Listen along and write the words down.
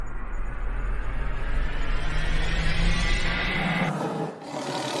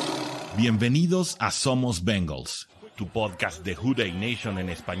Bienvenidos a Somos Bengals, tu podcast de Who Dey Nation en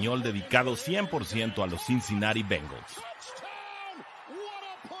español dedicado 100% a los Cincinnati Bengals.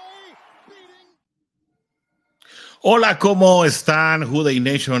 Hola, ¿cómo están Who Dey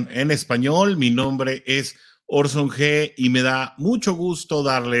Nation en español? Mi nombre es Orson G. y me da mucho gusto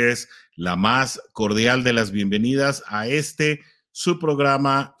darles la más cordial de las bienvenidas a su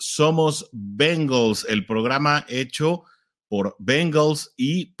programa Somos Bengals, el programa hecho por Bengals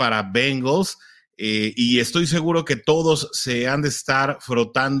y para Bengals, y estoy seguro que todos se han de estar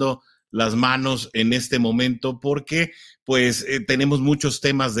frotando las manos en este momento porque pues tenemos muchos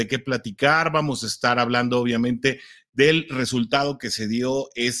temas de qué platicar. Vamos a estar hablando obviamente del resultado que se dio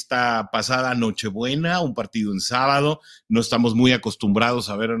esta pasada Nochebuena, un partido en sábado. No estamos muy acostumbrados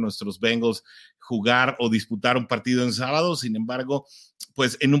a ver a nuestros Bengals jugar o disputar un partido en sábado. Sin embargo,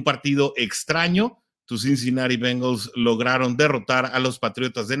 pues en un partido extraño, tus Cincinnati Bengals lograron derrotar a los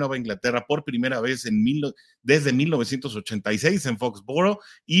Patriots de Nueva Inglaterra por primera vez desde 1986 en Foxborough,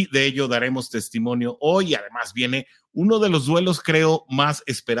 y de ello daremos testimonio hoy. Además viene uno de los duelos, creo, más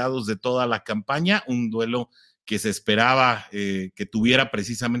esperados de toda la campaña, un duelo que se esperaba que tuviera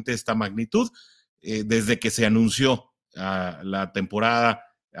precisamente esta magnitud desde que se anunció la temporada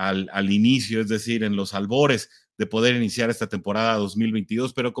al inicio, es decir, en los albores de poder iniciar esta temporada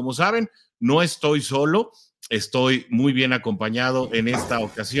 2022, pero como saben, no estoy solo, estoy muy bien acompañado en esta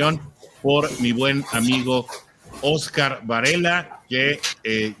ocasión por mi buen amigo Oscar Varela, que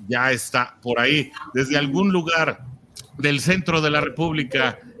ya está por ahí, desde algún lugar del centro de la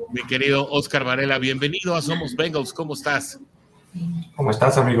República. Mi querido Oscar Varela, bienvenido a Somos Bengals, ¿cómo estás? ¿Cómo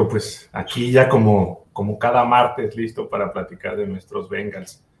estás, amigo? Pues aquí ya como cada martes, listo para platicar de nuestros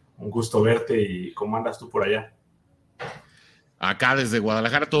Bengals. Un gusto verte. ¿Y cómo andas tú por allá? Acá desde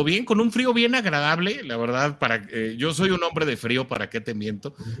Guadalajara, todo bien, con un frío bien agradable, la verdad. Yo soy un hombre de frío, ¿para qué te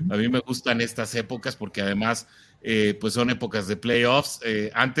miento? A mí me gustan estas épocas porque además pues son épocas de playoffs.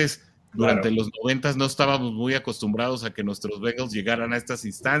 Antes, durante los 90s, no estábamos muy acostumbrados a que nuestros Bengals llegaran a estas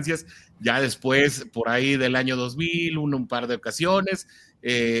instancias. Ya después, por ahí del año 2000, un par de ocasiones.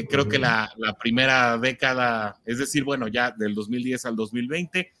 Creo que la primera década, es decir, bueno, ya del 2010 al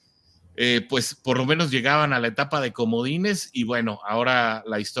 2020, pues por lo menos llegaban a la etapa de comodines, y bueno, ahora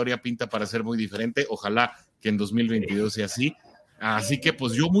la historia pinta para ser muy diferente. Ojalá que en 2022 sea así. Así que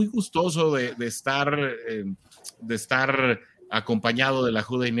pues yo muy gustoso de estar acompañado de la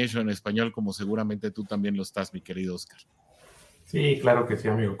Who Dey Nation en español, como seguramente tú también lo estás, mi querido Oscar. Sí, claro que sí,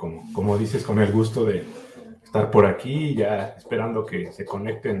 amigo, como dices, con el gusto de estar por aquí, ya esperando que se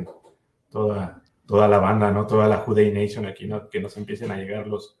conecten toda la banda, ¿no? Toda la Who Dey Nation aquí, ¿no? Que nos empiecen a llegar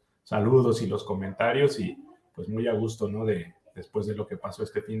los saludos y los comentarios, y pues muy a gusto, ¿no? Después de lo que pasó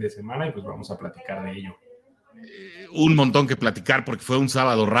este fin de semana, y pues vamos a platicar de ello. Un montón que platicar porque fue un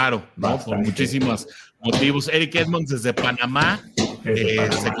sábado raro, ¿no? Bastante. Por muchísimos motivos. Eric Edmonds desde Panamá,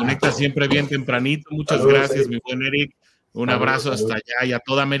 se conecta siempre bien tempranito. Muchas saludos, gracias, Eric. Mi buen Eric. Un abrazo hasta allá y a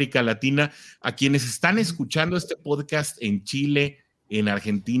toda América Latina. A quienes están escuchando este podcast en Chile, en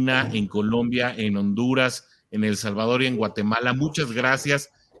Argentina, en Colombia, en Honduras, en El Salvador y en Guatemala, muchas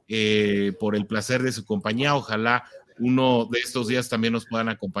gracias por el placer de su compañía. Ojalá uno de estos días también nos puedan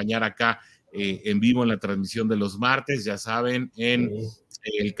acompañar acá en vivo en la transmisión de los martes, ya saben, en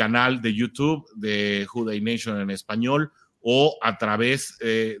el canal de YouTube de Who Dey Nation en español, o a través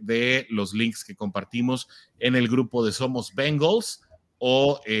de los links que compartimos en el grupo de Somos Bengals,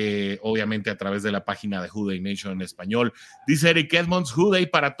 o obviamente a través de la página de Who Dey Nation en español. Dice Eric Edmonds: Who Dey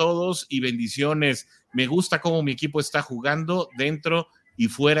para todos y bendiciones. Me gusta cómo mi equipo está jugando, dentro y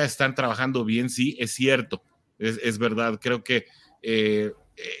fuera están trabajando bien. Sí, es cierto, es verdad. Creo que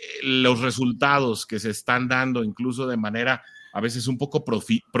los resultados que se están dando, incluso de manera a veces un poco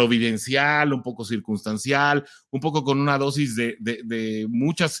providencial, un poco circunstancial, un poco con una dosis de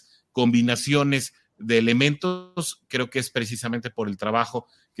muchas combinaciones de elementos, creo que es precisamente por el trabajo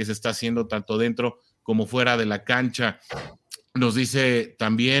que se está haciendo tanto dentro como fuera de la cancha. Nos dice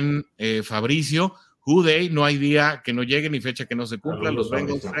también Fabricio: Who Dey, no hay día que no llegue ni fecha que no se cumpla. Los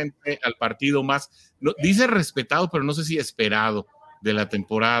Bengals frente al partido más, no, dice respetado, pero no sé si esperado de la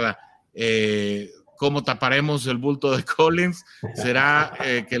temporada. ¿Cómo taparemos el bulto de Collins? ¿Será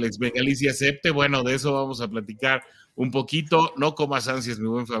que el ex bengalí acepte? Bueno, de eso vamos a platicar un poquito. No comas ansias, mi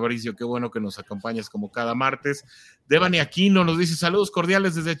buen Fabricio, qué bueno que nos acompañas como cada martes. Devani Aquino nos dice: saludos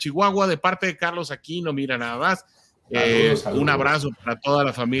cordiales desde Chihuahua, de parte de Carlos Aquino. Mira, nada más. Saludos. Un abrazo para toda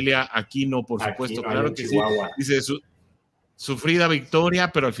la familia Aquino, por supuesto. Aquino, claro que Chihuahua. Sí. Dice: sufrida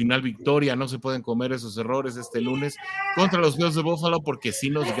victoria, pero al final victoria. No se pueden comer esos errores este lunes contra los Bills de Buffalo, porque sí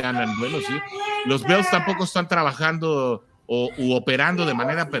nos ganan. Bueno, sí, los Bills tampoco están trabajando u operando de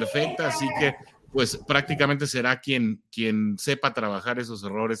manera perfecta, así que pues prácticamente será quien sepa trabajar esos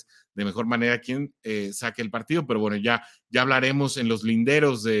errores de mejor manera, quien saque el partido, pero bueno, ya hablaremos en los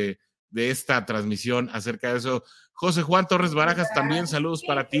linderos de esta transmisión acerca de eso. José Juan Torres Barajas, también saludos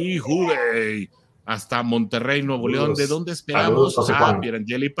para ti, Jude, hasta Monterrey, Nuevo León, de donde esperamos a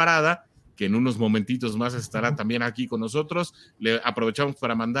Pierangeli Parada, que en unos momentitos más estará también aquí con nosotros. Le aprovechamos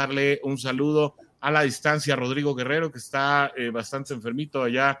para mandarle un saludo a la distancia a Rodrigo Guerrero, que está bastante enfermito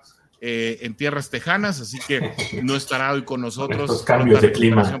allá en tierras tejanas, así que no estará hoy con nosotros. Estos cambios de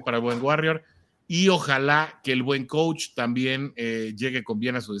clima para el buen Warrior, y ojalá que el buen coach también llegue con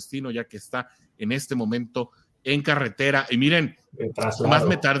bien a su destino, ya que está en este momento en carretera. Y miren, más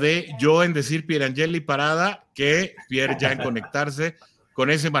me tardé yo en decir Pierangeli Parada que Pierre ya en conectarse con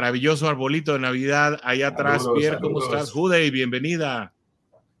ese maravilloso arbolito de Navidad allá atrás. Pierre, ¿cómo estás? Jude, bienvenida.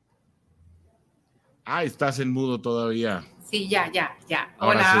 Estás en mudo todavía. Sí, ya.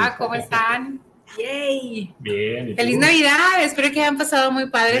 Hola, sí. ¿Cómo están? ¡Yay! Bien. ¡Feliz Navidad! Espero que hayan pasado muy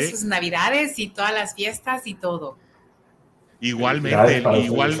padres sus Navidades y todas las fiestas y todo. Igualmente,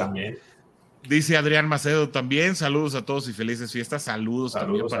 igual también. Dice Adrián Macedo también, saludos a todos y felices fiestas. Saludos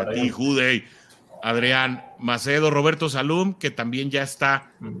también para Adrián. Ti, Jude. Adrián Macedo, Roberto Salum, que también ya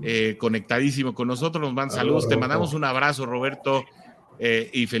está conectadísimo con nosotros, nos mandan saludos. Te mandamos un abrazo, Roberto.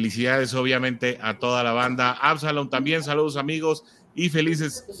 Y felicidades obviamente a toda la banda. Absalom también, saludos amigos y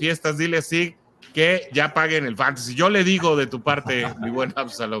felices fiestas. Dile así que ya paguen el fantasy. Yo le digo de tu parte, mi buen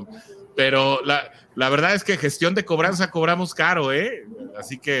Absalom, pero la verdad es que gestión de cobranza cobramos caro,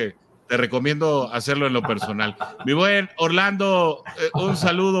 así que te recomiendo hacerlo en lo personal. Mi buen Orlando, un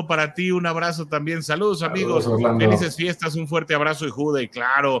saludo para ti, un abrazo también. Saludos amigos, felices fiestas, un fuerte abrazo y Jude, y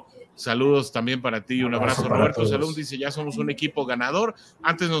claro, saludos también para ti, un abrazo. Roberto Salum dice, ya somos un equipo ganador,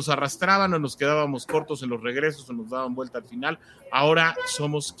 antes nos arrastraban o nos quedábamos cortos en los regresos o nos daban vuelta al final, ahora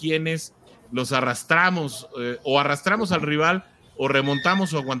somos quienes los arrastramos, o arrastramos al rival, o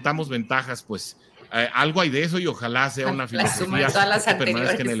remontamos o aguantamos ventajas, pues algo hay de eso y ojalá sea una filosofía que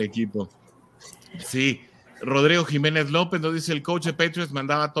permanezca en el equipo. Sí. Rodrigo Jiménez López nos dice, el coach de Patriots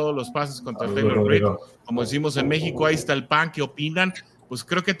mandaba todos los pases contra Taylor Britt, como decimos en México, ahí está el pan. ¿Qué opinan? Pues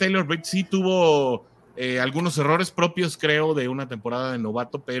creo que Taylor Britt sí tuvo algunos errores propios, creo, de una temporada de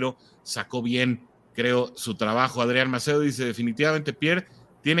novato, pero sacó bien, creo, su trabajo. Adrián Macedo dice, definitivamente Pierre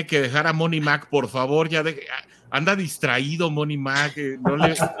tiene que dejar a Money Mac, por favor, anda distraído Money Mac,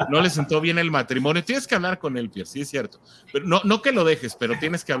 no le sentó bien el matrimonio. Tienes que hablar con él, Pierre, sí es cierto, pero no que lo dejes, pero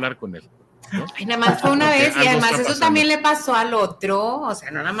tienes que hablar con él, ¿no? Ay, nada más fue una vez, y además eso también le pasó al otro, o sea,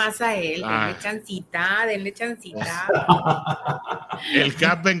 no nada más a él. Denle chancita. El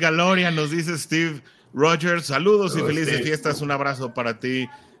Cap Bengalorian nos dice Steve Rogers, saludos y felices fiestas, un abrazo para ti.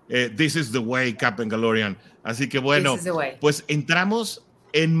 This is the way, Cap Bengalorian. Así que bueno, pues entramos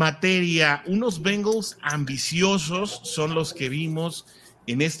en materia. Unos Bengals ambiciosos son los que vimos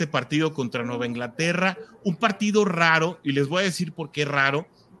en este partido contra Nueva Inglaterra, un partido raro, y les voy a decir por qué raro,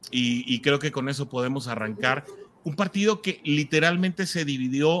 y creo que con eso podemos arrancar. Un partido que literalmente se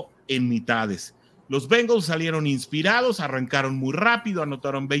dividió en mitades. Los Bengals salieron inspirados, arrancaron muy rápido,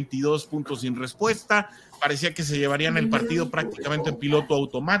 anotaron 22 puntos sin respuesta, parecía que se llevarían el partido prácticamente en piloto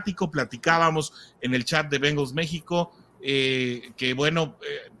automático. Platicábamos en el chat de Bengals México que bueno,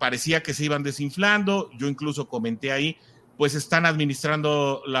 parecía que se iban desinflando. Yo incluso comenté ahí, pues están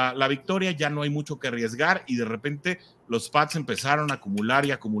administrando la victoria, ya no hay mucho que arriesgar, y de repente los Pats empezaron a acumular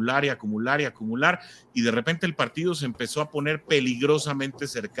y acumular y acumular y acumular, y de repente el partido se empezó a poner peligrosamente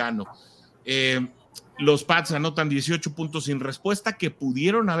cercano. Los Pats anotan 18 puntos sin respuesta, que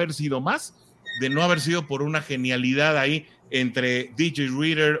pudieron haber sido más, de no haber sido por una genialidad ahí entre DJ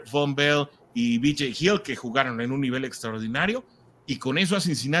Reader, Von Bell y BJ Hill, que jugaron en un nivel extraordinario, y con eso a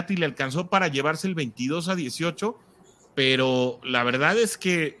Cincinnati le alcanzó para llevarse el 22-18, pero la verdad es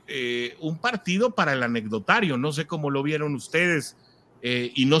que un partido para el anecdotario. No sé cómo lo vieron ustedes,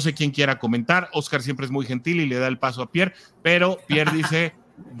 y no sé quién quiera comentar. Oscar siempre es muy gentil y le da el paso a Pierre, pero Pierre dice,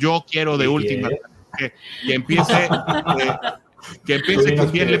 yo quiero de última, que empiece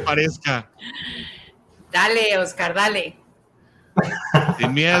quien bien le parezca. Dale, Oscar, dale.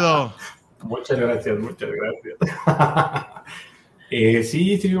 Sin miedo. Muchas gracias.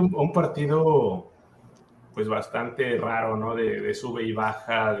 Sí, un partido pues bastante raro, ¿no? De sube y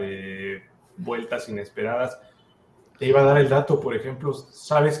baja, de vueltas inesperadas. Te iba a dar el dato, por ejemplo,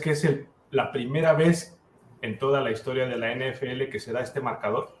 ¿sabes qué es la primera vez en toda la historia de la NFL que se da este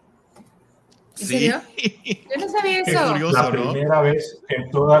marcador? ¿En serio? Yo no sabía eso. Es curioso, la primera vez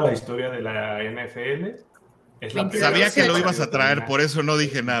en toda la historia de la NFL. Es la Sabía que lo ibas a traer, por eso no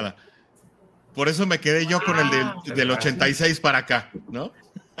dije nada. Por eso me quedé yo con el del 86 para acá, ¿no?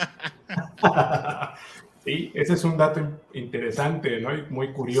 Sí, ese es un dato interesante, ¿no? Y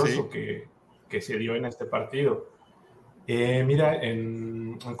muy curioso que se dio en este partido. Mira,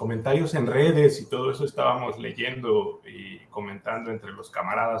 en comentarios en redes y todo eso estábamos leyendo y comentando entre los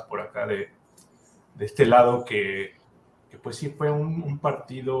camaradas por acá de este lado que pues sí fue un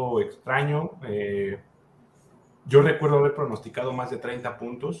partido extraño. Yo recuerdo haber pronosticado más de 30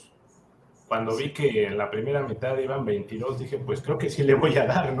 puntos. Cuando vi que en la primera mitad iban 22, dije, pues creo que sí le voy a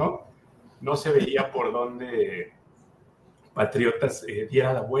dar, ¿no? No se veía por dónde Patriotas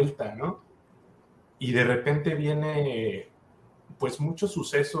diera la vuelta, ¿no? Y de repente viene, pues, muchos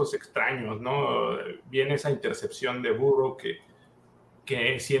sucesos extraños, ¿no? Viene esa intercepción de Burrow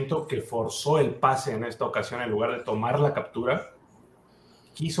que siento que forzó el pase en esta ocasión en lugar de tomar la captura.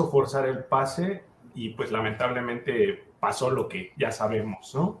 Quiso forzar el pase y, pues, lamentablemente pasó lo que ya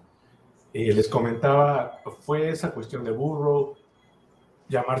sabemos, ¿no? Les comentaba, fue esa cuestión de Burrow.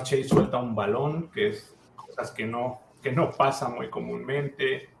 Jamar Chase suelta un balón, que es cosas que no pasa muy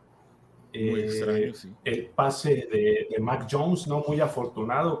comúnmente. Muy extraño, sí. El pase de Mac Jones, ¿no? Muy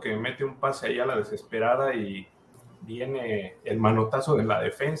afortunado, que mete un pase ahí a la desesperada y viene el manotazo de la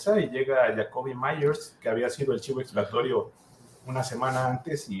defensa y llega Jacoby Myers, que había sido el chivo expiatorio una semana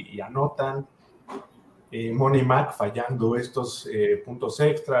antes y anotan. Money Mac fallando estos puntos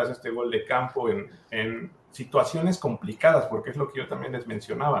extras, este gol de campo en situaciones complicadas, porque es lo que yo también les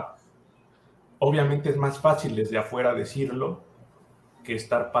mencionaba. Obviamente es más fácil desde afuera decirlo que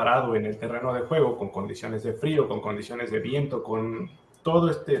estar parado en el terreno de juego con condiciones de frío, con condiciones de viento, con todo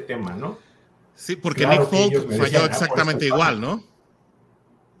este tema, ¿no? Sí, porque claro, Nick Folk falló exactamente igual, ¿no?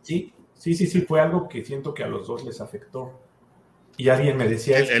 Sí, fue algo que siento que a los dos les afectó. Y alguien me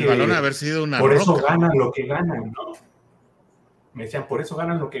decía el balón haber sido una por roca. Eso ganan lo que ganan, ¿no? Me decían, por eso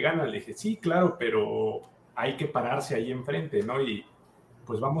ganan lo que ganan. Le dije, sí, claro, pero hay que pararse ahí enfrente, ¿no? Y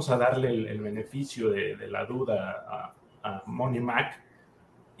pues vamos a darle el beneficio de la duda a Money Mac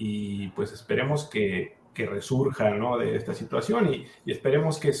y pues esperemos que resurja, ¿no? De esta situación y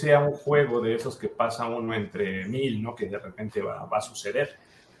esperemos que sea un juego de esos que pasa uno entre mil, ¿no? Que de repente va a suceder.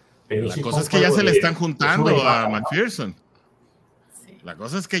 Pero la cosa es que ya se le están juntando a McPherson. Sí. La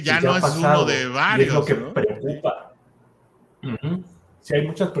cosa es que ya no es uno de varios. Y es lo que ¿no? preocupa. Uh-huh. Sí, hay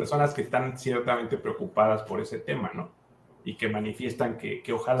muchas personas que están ciertamente preocupadas por ese tema, ¿no? Y que manifiestan que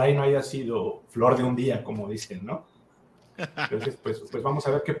ojalá y no haya sido flor de un día, como dicen, ¿no? Entonces, pues vamos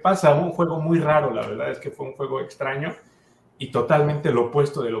a ver qué pasa. Un juego muy raro, la verdad es que fue un juego extraño y totalmente lo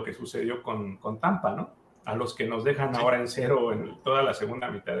opuesto de lo que sucedió con Tampa, ¿no? A los que nos dejan ahora en cero en toda la segunda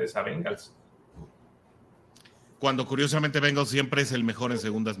mitad de esa Bengals. Cuando curiosamente Bengals siempre es el mejor en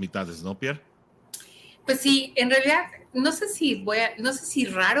segundas mitades, ¿no, Pierre? Pues sí, en realidad, no sé si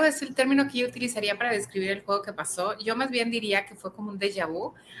raro es el término que yo utilizaría para describir el juego que pasó. Yo más bien diría que fue como un déjà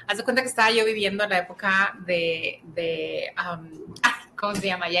vu. Haz de cuenta que estaba yo viviendo la época ¿cómo se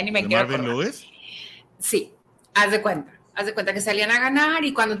llama? Ya ni me quiero acordar. ¿Marvin Lewis? Sí, haz de cuenta que salían a ganar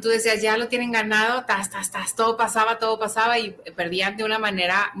y cuando tú decías ya lo tienen ganado, todo pasaba y perdían de una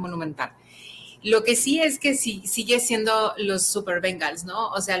manera monumental. Lo que sí es que sí, sigue siendo los Super Bengals, ¿no?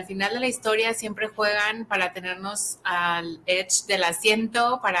 O sea, al final de la historia siempre juegan para tenernos al edge del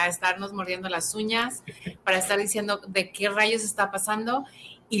asiento, para estarnos mordiendo las uñas, para estar diciendo de qué rayos está pasando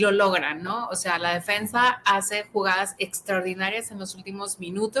y lo logran, ¿no? O sea, la defensa hace jugadas extraordinarias en los últimos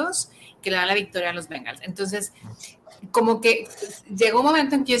minutos que le dan la victoria a los Bengals. Entonces, como que llegó un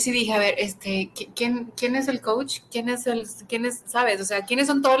momento en que yo sí dije, a ver, ¿quién es el coach? ¿Quién es, sabes? O sea, ¿quiénes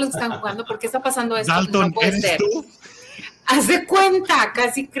son todos los que están jugando? ¿Por qué está pasando esto? Dalton, no puede ¿eres ser. tú? Haz de cuenta,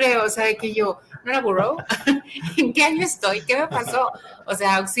 casi creo, o sea, de que yo, ¿no era Burrow? ¿En qué año estoy? ¿Qué me pasó? O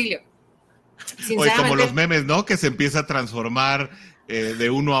sea, auxilio. Oye, como los memes, ¿no? Que se empieza a transformar de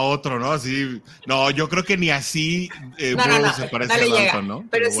uno a otro, ¿no? Así, no, yo creo que ni así Burrow se parece a Dalton, ¿no?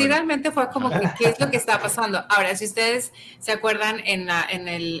 Pero sí, realmente fue como que, ¿qué es lo que está pasando? Ahora, si ustedes se acuerdan, en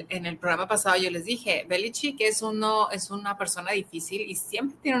el programa pasado yo les dije, Belichick es una persona difícil y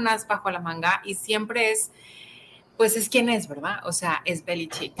siempre tiene un as bajo la manga y siempre es quien es, ¿verdad? O sea, es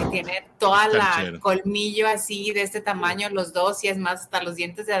Belichick, que tiene toda la colmillo así de este tamaño, los dos, y es más, hasta los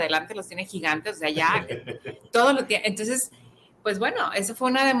dientes de adelante los tiene gigantes, o sea, ya todo lo tiene. Entonces, pues bueno, eso fue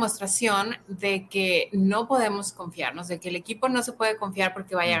una demostración de que no podemos confiarnos, de que el equipo no se puede confiar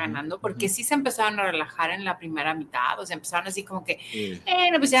porque vaya ganando, porque sí se empezaron a relajar en la primera mitad, o sea, empezaron así como que,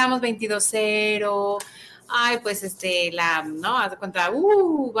 pues llevamos 22-0, ay, pues ¿no? Haz de cuenta,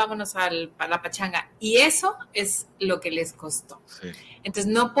 vámonos a la pachanga. Y eso es lo que les costó. Sí.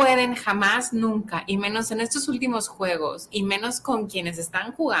 Entonces no pueden jamás, nunca, y menos en estos últimos juegos, y menos con quienes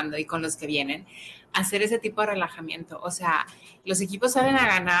están jugando y con los que vienen, hacer ese tipo de relajamiento. O sea, los equipos salen a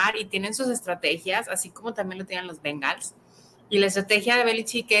ganar y tienen sus estrategias, así como también lo tienen los Bengals. Y la estrategia de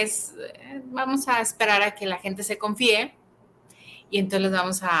Belichick es, vamos a esperar a que la gente se confíe y entonces les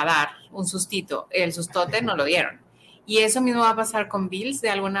vamos a dar un sustito. El sustote no lo dieron. Y eso mismo va a pasar con Bills de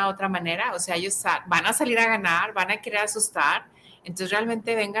alguna otra manera. O sea, ellos van a salir a ganar, van a querer asustar. Entonces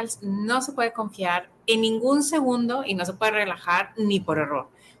realmente Bengals no se puede confiar en ningún segundo y no se puede relajar ni por error.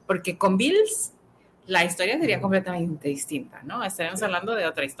 Porque con Bills la historia sería completamente distinta, ¿no? Estaríamos hablando de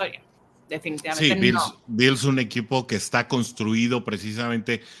otra historia. Definitivamente sí, no. Bills un equipo que está construido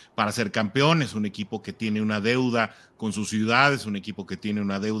precisamente para ser campeón, es un equipo que tiene una deuda con su ciudad, es un equipo que tiene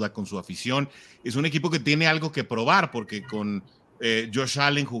una deuda con su afición, es un equipo que tiene algo que probar, porque con Josh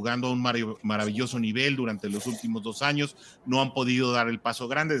Allen jugando a un maravilloso nivel durante los últimos 2 años, no han podido dar el paso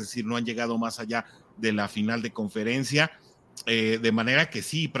grande, es decir, no han llegado más allá de la final de conferencia. De manera que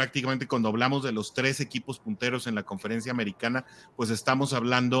sí, prácticamente cuando hablamos de los 3 equipos punteros en la conferencia americana, pues estamos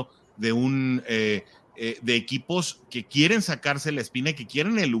hablando de de equipos que quieren sacarse la espina y que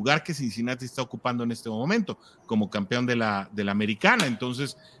quieren el lugar que Cincinnati está ocupando en este momento como campeón de la americana.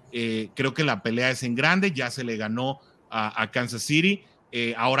 Entonces creo que la pelea es en grande, ya se le ganó a Kansas City.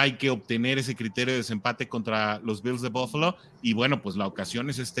 Ahora hay que obtener ese criterio de desempate contra los Bills de Buffalo y bueno, pues la ocasión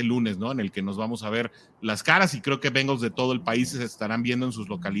es este lunes, ¿no? En el que nos vamos a ver las caras y creo que Bengals de todo el país se estarán viendo en sus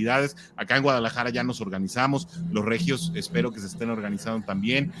localidades. Acá en Guadalajara ya nos organizamos, los regios espero que se estén organizando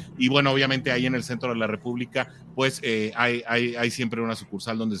también y bueno, obviamente ahí en el centro de la República pues hay siempre una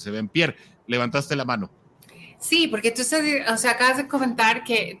sucursal donde se ven. Pierre, levantaste la mano. Sí, porque tú acabas de comentar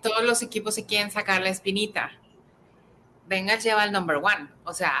que todos los equipos se quieren sacar la espinita. Bengals lleva el number 1,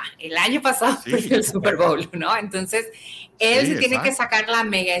 o sea, el año pasado perdió el Super Bowl, ¿no? Entonces, él se tiene que sacar la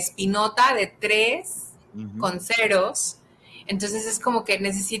mega espinota de 3 con ceros, entonces es como que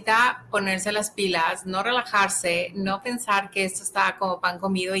necesita ponerse las pilas, no relajarse, no pensar que esto está como pan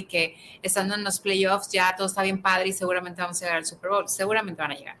comido y que estando en los playoffs ya todo está bien padre y seguramente vamos a llegar al Super Bowl, seguramente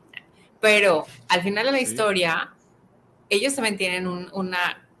van a llegar, pero al final de la historia, ellos también tienen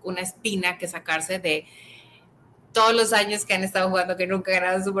una espina que sacarse de todos los años que han estado jugando que nunca han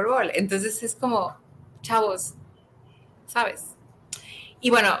ganado el Super Bowl. Entonces es como, chavos, ¿sabes?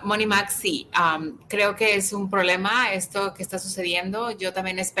 Y bueno, Money Max sí, creo que es un problema esto que está sucediendo. Yo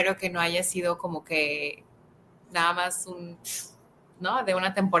también espero que no haya sido como que nada más ¿no? De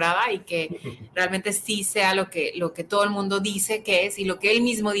una temporada y que realmente sí sea lo que todo el mundo dice que es y lo que él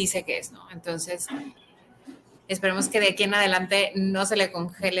mismo dice que es, ¿no? Entonces, esperemos que de aquí en adelante no se le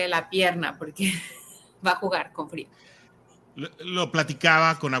congele la pierna porque va a jugar con frío. Lo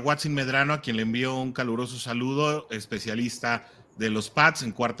platicaba con Aguatzin Medrano, a quien le envío un caluroso saludo, especialista de los Pats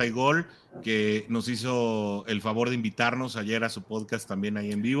en cuarta y gol, que nos hizo el favor de invitarnos ayer a su podcast también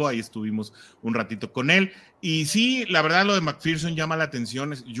ahí en vivo. Ahí estuvimos un ratito con él. Y sí, la verdad lo de McPherson llama la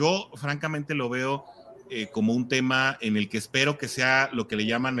atención. Yo francamente lo veo como un tema en el que espero que sea lo que le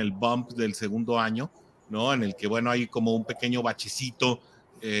llaman el bump del segundo año, ¿no? En el que, bueno, hay como un pequeño bachecito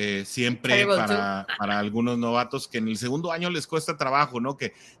siempre para algunos novatos que en el segundo año les cuesta trabajo, ¿no?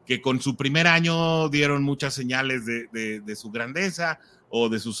 Que con su primer año dieron muchas señales de su grandeza o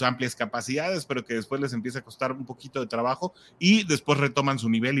de sus amplias capacidades, pero que después les empieza a costar un poquito de trabajo y después retoman su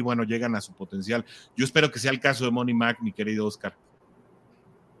nivel y bueno, llegan a su potencial. Yo espero que sea el caso de Money Mac, mi querido Oscar.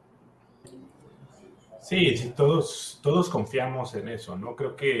 Sí, todos confiamos en eso, ¿no?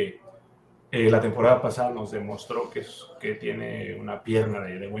 Creo que la temporada pasada nos demostró que tiene una pierna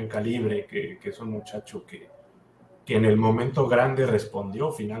de buen calibre, que es un muchacho que en el momento grande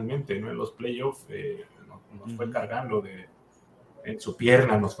respondió finalmente, ¿no? En los playoffs nos fue cargando en su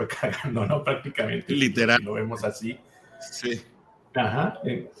pierna, nos fue cargando, ¿no? Prácticamente. Literal. Si lo vemos así. Sí. Ajá.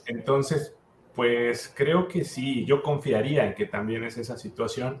 Entonces, pues creo que sí, yo confiaría en que también es esa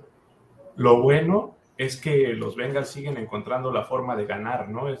situación. Lo bueno es que los Bengals siguen encontrando la forma de ganar,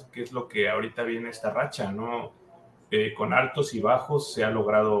 ¿no? Es lo que ahorita viene esta racha, ¿no? Con altos y bajos se ha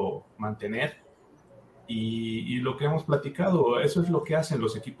logrado mantener y lo que hemos platicado, eso es lo que hacen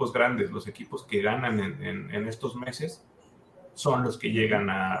los equipos grandes, los equipos que ganan en estos meses son los que llegan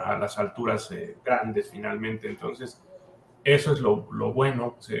a las alturas grandes finalmente. Entonces, eso es lo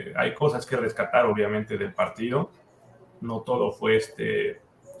bueno. Hay cosas que rescatar obviamente del partido, no todo fue este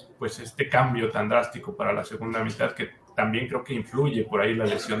cambio tan drástico para la segunda mitad, que también creo que influye por ahí la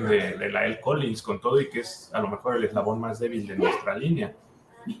lesión de Lael Collins con todo y que es a lo mejor el eslabón más débil de nuestra línea.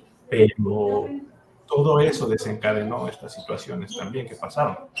 Pero todo eso desencadenó estas situaciones también que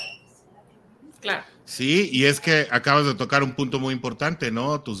pasaron. Claro. Sí, y es que acabas de tocar un punto muy importante,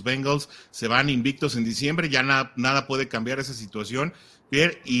 ¿no? Tus Bengals se van invictos en diciembre, ya nada puede cambiar esa situación,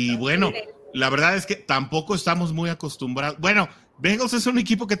 Pierre, y bueno, la verdad es que tampoco estamos muy acostumbrados. Bueno, Bengals es un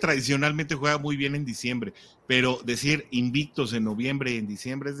equipo que tradicionalmente juega muy bien en diciembre, pero decir invictos en noviembre y en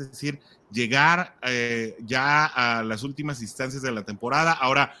diciembre, es decir, llegar ya a las últimas instancias de la temporada,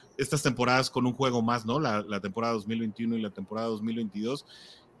 ahora estas temporadas con un juego más, ¿no? La temporada 2021 y la temporada 2022.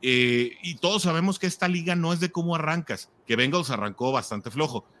 Y todos sabemos que esta liga no es de cómo arrancas, que Bengals arrancó bastante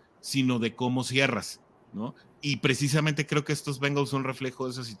flojo, sino de cómo cierras, ¿no? Y precisamente creo que estos Bengals son reflejo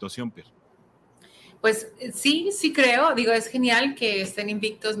de esa situación, Pierre. Pues sí creo, digo, es genial que estén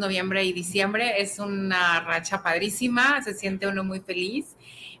invictos noviembre y diciembre, es una racha padrísima, se siente uno muy feliz,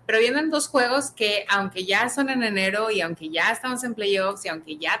 pero vienen dos juegos que aunque ya son en enero y aunque ya estamos en playoffs y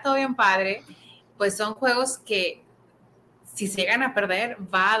aunque ya todo bien padre, pues son juegos que si se llegan a perder,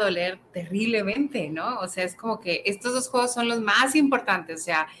 va a doler terriblemente, ¿no? O sea, es como que estos dos juegos son los más importantes, o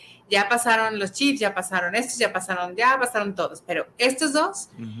sea, ya pasaron los Chiefs, ya pasaron estos, ya pasaron todos, pero estos dos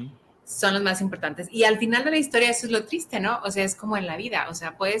son los más importantes. Y al final de la historia eso es lo triste, ¿no? O sea, es como en la vida, o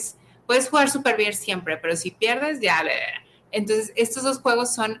sea, puedes jugar súper bien siempre, pero si pierdes, ya... Entonces, estos dos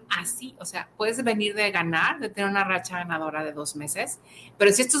juegos son así, o sea, puedes venir de ganar, de tener una racha ganadora de 2 meses,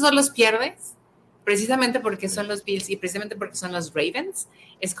 pero si estos dos los pierdes, precisamente porque son los Bills y precisamente porque son los Ravens,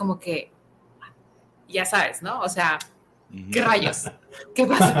 es como que, ya sabes, ¿no? O sea, ¿qué rayos? ¿Qué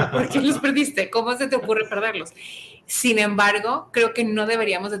pasa? ¿Por qué los perdiste? ¿Cómo se te ocurre perderlos? Sin embargo, creo que no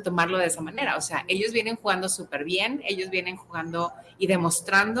deberíamos de tomarlo de esa manera. O sea, ellos vienen jugando súper bien, ellos vienen jugando y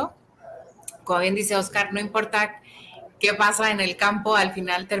demostrando, como bien dice Oscar, no importa qué pasa en el campo, al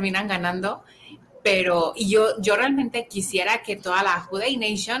final terminan ganando. Pero y yo realmente quisiera que toda la Juday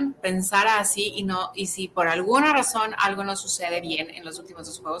Nation pensara así y si por alguna razón algo no sucede bien en los últimos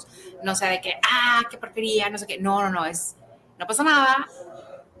 2 juegos, no sea de que, qué porquería, no sé qué, no pasa nada,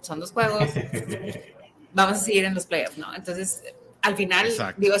 son 2 juegos, vamos a seguir en los playoffs, ¿no? Entonces, al final,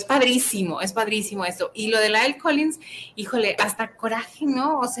 exacto, digo, es padrísimo esto. Y lo de La'el Collins, híjole, hasta coraje,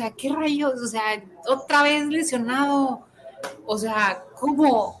 ¿no? O sea, ¿qué rayos? O sea, otra vez lesionado, o sea,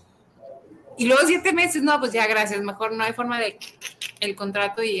 ¿cómo? Y luego 7 meses, no, pues ya, gracias, mejor no hay forma de el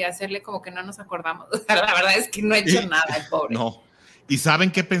contrato y hacerle como que no nos acordamos. O sea, la verdad es que no he hecho nada, el pobre. No. ¿Y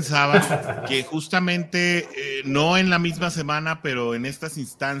saben qué pensaba? Que justamente, no en la misma semana, pero en estas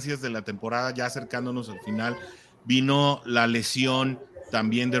instancias de la temporada, ya acercándonos al final, vino la lesión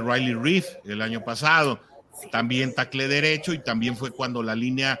también de Riley Reef el año pasado. Sí. También tackle derecho, y también fue cuando la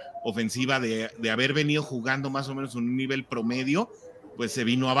línea ofensiva de haber venido jugando más o menos un nivel promedio, pues se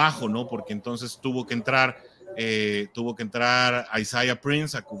vino abajo, ¿no? Porque entonces tuvo que entrar Isaiah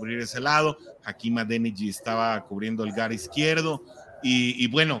Prince a cubrir ese lado, Hakeem Adeniji estaba cubriendo el guard izquierdo, y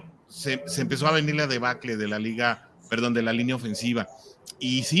bueno, se empezó a venir la debacle de la línea ofensiva.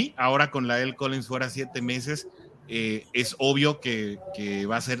 Y sí, ahora con La'el Collins fuera 7 meses, es obvio que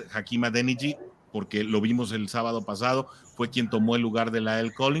va a ser Hakeem Adeniji, porque lo vimos el sábado pasado, fue quien tomó el lugar de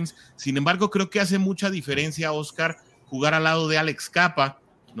La'el Collins. Sin embargo, creo que hace mucha diferencia, Oscar, jugar al lado de Alex Capa,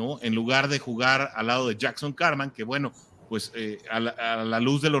 ¿no? En lugar de jugar al lado de Jackson Carman, que bueno, pues a la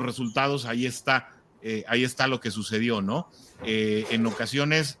luz de los resultados, ahí está lo que sucedió, ¿no? En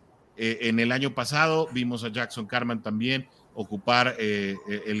ocasiones, en el año pasado, vimos a Jackson Carman también ocupar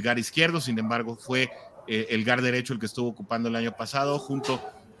el guard izquierdo, sin embargo, fue el guard derecho el que estuvo ocupando el año pasado, junto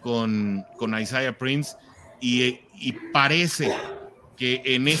con Isaiah Prince, y parece que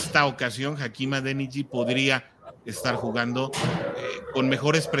en esta ocasión Hakeem Adeniji podría estar jugando con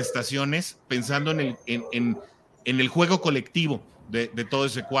mejores prestaciones, pensando en el juego colectivo de todo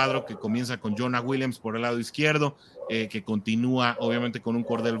ese cuadro, que comienza con Jonah Williams por el lado izquierdo, que continúa obviamente con un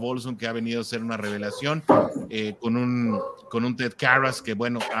Cordell Volson que ha venido a ser una revelación, con un Ted Karras que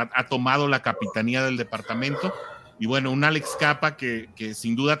bueno, ha tomado la capitanía del departamento, y bueno, un Alex Capa que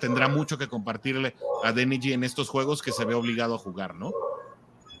sin duda tendrá mucho que compartirle a Adeniji en estos juegos que se ve obligado a jugar, ¿no?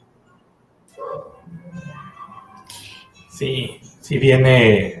 Sí,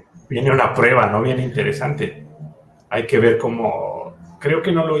 viene una prueba, ¿no? Bien interesante. Hay que ver cómo... Creo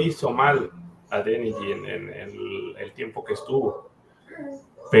que no lo hizo mal Adeniji en el tiempo que estuvo,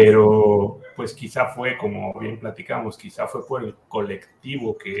 pero pues quizá fue, como bien platicamos, quizá fue por el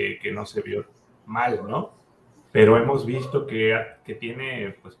colectivo que no se vio mal, ¿no? Pero hemos visto que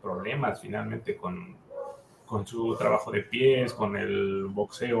tiene pues problemas finalmente con su trabajo de pies, con el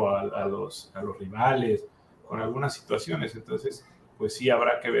boxeo a los rivales, con algunas situaciones. Entonces, pues sí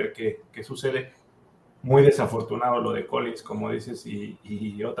habrá que ver qué sucede. muy desafortunado lo de Collins, como dices,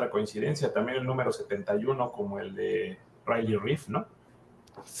 y otra coincidencia, también el número 71 como el de Riley Reef, ¿no?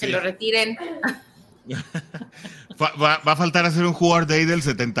 Se lo retiren. Va a faltar hacer un jugador day del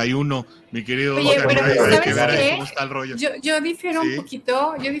 71, mi querido. Oye, pero ¿sabes qué? ¿Cómo está el rollo? Yo difiero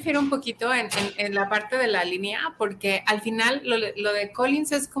un poquito en la parte de la línea, porque al final lo de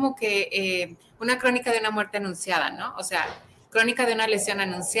Collins es como que una crónica de una muerte anunciada, ¿no? O sea, crónica de una lesión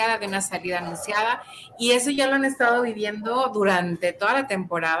anunciada, de una salida anunciada, y eso ya lo han estado viviendo durante toda la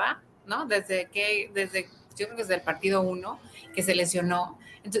temporada, ¿no? Yo creo que desde el partido 1, que se lesionó.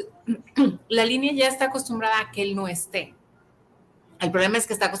 Entonces, la línea ya está acostumbrada a que él no esté. El problema es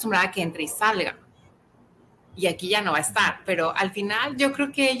que está acostumbrada a que entre y salga. Y aquí ya no va a estar. Pero al final yo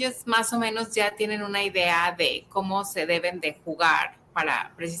creo que ellos más o menos ya tienen una idea de cómo se deben de jugar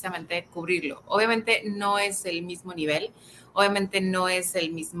para precisamente cubrirlo. Obviamente no es el mismo nivel. Obviamente no es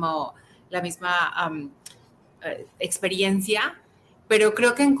la misma experiencia. Pero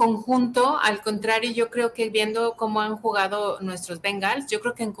creo que en conjunto, al contrario, yo creo que viendo cómo han jugado nuestros Bengals, yo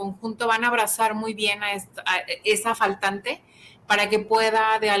creo que en conjunto van a abrazar muy bien a esa faltante para que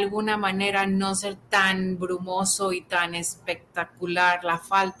pueda de alguna manera no ser tan brumoso y tan espectacular la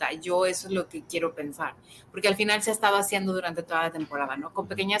falta. Yo eso es lo que quiero pensar, porque al final se ha estado haciendo durante toda la temporada, ¿no? Con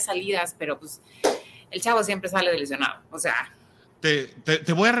pequeñas salidas, pero pues el chavo siempre sale lesionado, o sea...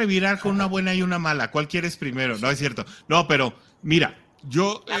 Te voy a revirar con una buena y una mala. ¿Cuál quieres primero? No, es cierto. No, pero mira,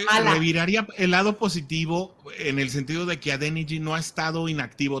 yo reviraría el lado positivo en el sentido de que Adeniji no ha estado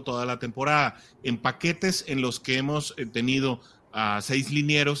inactivo toda la temporada. En paquetes en los que hemos tenido a 6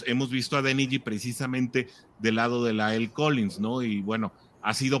 linieros, hemos visto a Adeniji precisamente del lado de la L. Collins, ¿no? Y bueno,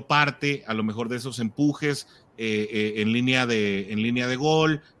 ha sido parte a lo mejor de esos empujes en línea de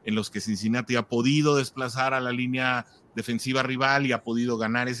gol, en los que Cincinnati ha podido desplazar a la línea defensiva rival y ha podido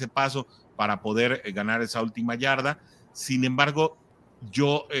ganar ese paso para poder ganar esa última yarda. Sin embargo,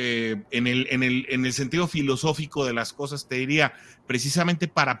 yo en el sentido filosófico de las cosas te diría, precisamente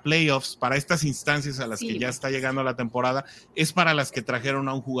para playoffs, para estas instancias a las que ya está llegando la temporada, es para las que trajeron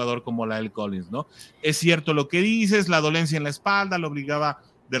a un jugador como la L. Collins, ¿no? Es cierto lo que dices, la dolencia en la espalda lo obligaba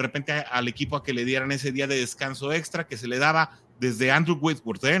de repente al equipo a que le dieran ese día de descanso extra que se le daba desde Andrew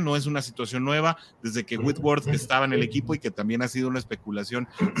Whitworth, no es una situación nueva, desde que Whitworth estaba en el equipo y que también ha sido una especulación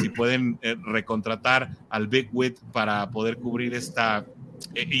si pueden recontratar al Big Whit para poder cubrir esta,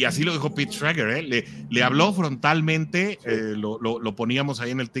 y así lo dijo Pete Schrager, le habló frontalmente, lo poníamos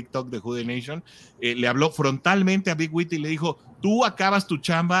ahí en el TikTok de Who the Nation, le habló frontalmente a Big Whit y le dijo, tú acabas tu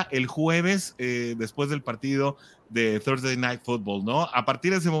chamba el jueves después del partido de Thursday Night Football, ¿no? A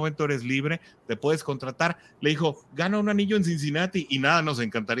partir de ese momento eres libre, te puedes contratar. Le dijo, gana un anillo en Cincinnati y nada nos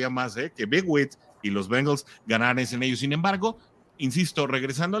encantaría más, que Big Whit y los Bengals ganaran ese anillo. Sin embargo, insisto,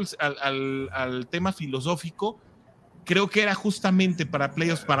 regresando al tema filosófico, creo que era justamente para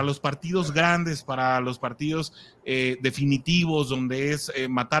playoffs, para los partidos grandes, para los partidos definitivos, donde es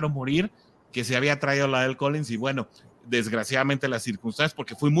matar o morir, que se había traído la L. Collins y bueno, desgraciadamente las circunstancias,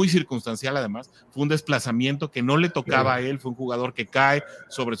 porque fue muy circunstancial además, fue un desplazamiento que no le tocaba a él, fue un jugador que cae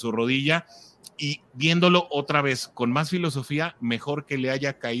sobre su rodilla y viéndolo otra vez con más filosofía, mejor que le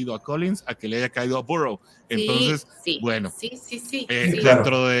haya caído a Collins a que le haya caído a Burrow. Entonces, bueno,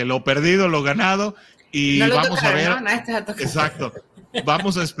 dentro de lo perdido, lo ganado y no vamos tocaron, a ver, ¿no? Exacto.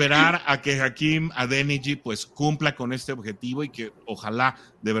 Vamos a esperar a que Hakeem Adeniji pues cumpla con este objetivo y que ojalá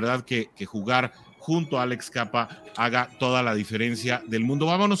de verdad que jugar junto a Alex Capa haga toda la diferencia del mundo.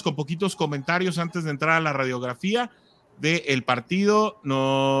 Vámonos con poquitos comentarios antes de entrar a la radiografía del partido.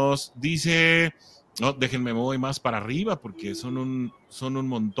 Nos dice, no, déjenme, me voy más para arriba porque son un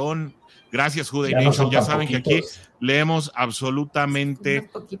montón. Gracias, Jude Nation. Ya saben que aquí leemos absolutamente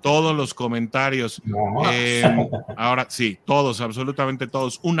todos los comentarios. No. Ahora sí, todos, absolutamente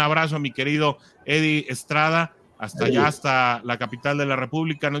todos. Un abrazo a mi querido Eddie Estrada. Hasta allá, hasta la capital de la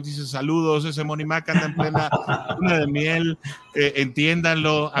República, nos dice saludos, ese Money Mac anda en plena luna de miel,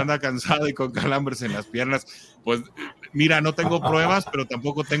 entiéndanlo, anda cansado y con calambres en las piernas. Pues mira, no tengo pruebas, pero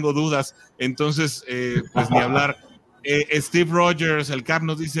tampoco tengo dudas, entonces pues ni hablar. Steve Rogers, el Cap,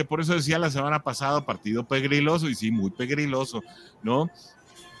 nos dice, por eso decía la semana pasada, partido pegriloso, y sí, muy pegriloso, ¿no?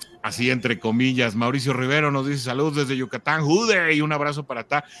 Así entre comillas. Mauricio Rivero nos dice saludos desde Yucatán, Jude, y un abrazo para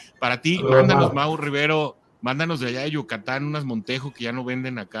ti. Mándanos, Mau Rivero, mándanos de allá de Yucatán unas Montejo que ya no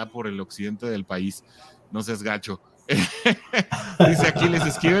venden acá por el occidente del país. No seas gacho. Dice Aquiles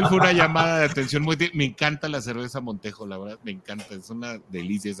Esquivel, fue una llamada de atención me encanta la cerveza Montejo, la verdad, me encanta, es una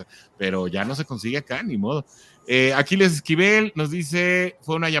delicia esa, pero ya no se consigue acá, ni modo. Aquiles Esquivel nos dice,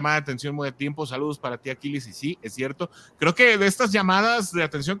 fue una llamada de atención muy de tiempo, saludos para ti Aquiles, y sí, es cierto, creo que de estas llamadas de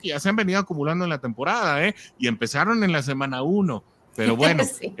atención que ya se han venido acumulando en la temporada, y empezaron en la semana 1, pero bueno,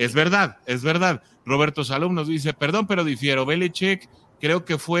 sí. es verdad. Roberto Salom nos dice, perdón, pero difiero, Belichick creo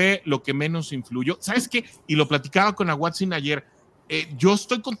que fue lo que menos influyó. ¿Sabes qué? Y lo platicaba con Watson ayer. Yo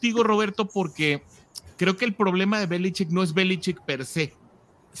estoy contigo, Roberto, porque creo que el problema de Belichick no es Belichick per se,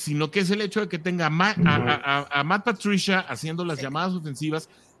 sino que es el hecho de que tenga a Matt Patricia haciendo las llamadas ofensivas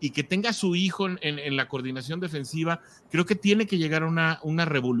y que tenga a su hijo en la coordinación defensiva. Creo que tiene que llegar a una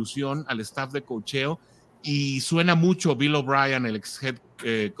revolución al staff de coacheo, y suena mucho Bill O'Brien, el ex head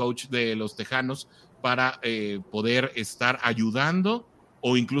coach de los Tejanos, para poder estar ayudando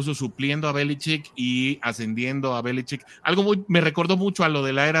o incluso supliendo a Belichick y ascendiendo a Belichick. Me recordó mucho a lo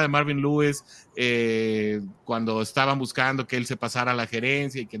de la era de Marvin Lewis, cuando estaban buscando que él se pasara a la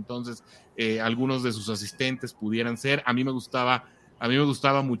gerencia y que entonces algunos de sus asistentes pudieran ser. A mí me gustaba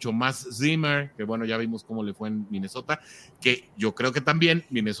mucho más Zimmer, que bueno, ya vimos cómo le fue en Minnesota, que yo creo que también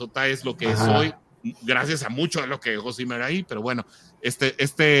Minnesota es lo que es hoy, gracias a mucho de lo que dejó Zimmer ahí, pero bueno,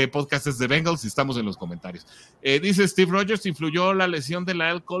 este podcast es de Bengals y estamos en los comentarios. Dice Steve Rogers, ¿influyó la lesión de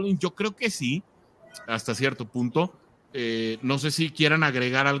La'el Collins? Yo creo que sí, hasta cierto punto. No sé si quieran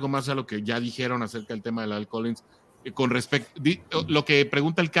agregar algo más a lo que ya dijeron acerca del tema de La'el Collins. Con respecto, lo que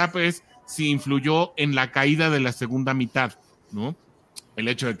pregunta el Cap es si influyó en la caída de la segunda mitad, ¿no? El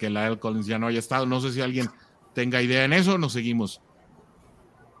hecho de que La'el Collins ya no haya estado. No sé si alguien tenga idea en eso. Nos seguimos.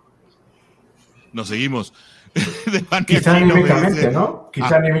 Quizá anímicamente, ¿no?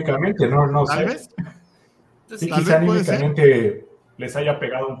 Quizá anímicamente, no sé. ¿Tal vez? Sí, quizá anímicamente les haya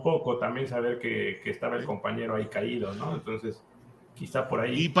pegado un poco también saber que estaba el compañero ahí caído, ¿no? Entonces, quizá por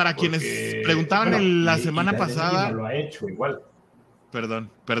ahí. Y para quienes preguntaban la semana pasada. Lo ha hecho igual.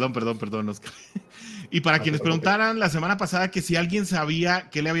 Perdón, Oscar. Y para quienes preguntaran la semana pasada que si alguien sabía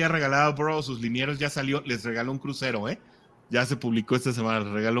qué le había regalado Burrow a sus linieros, ya salió, les regaló un crucero, Ya se publicó esta semana, les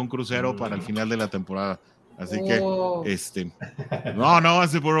regaló un crucero para el final de la temporada. Así que, ese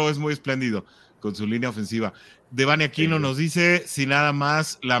Burrow es muy espléndido con su línea ofensiva. Devani Aquino nos dice, si nada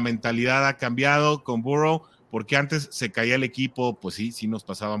más la mentalidad ha cambiado con Burrow, porque antes se caía el equipo, pues sí nos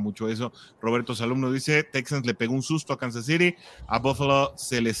pasaba mucho eso. Roberto Salum nos dice, Texans le pegó un susto a Kansas City, a Buffalo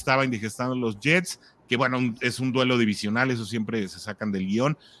se le estaba indigestando los Jets, que bueno, es un duelo divisional, eso siempre se sacan del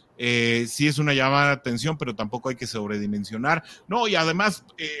guión. Sí es una llamada de atención, pero tampoco hay que sobredimensionar. No, y además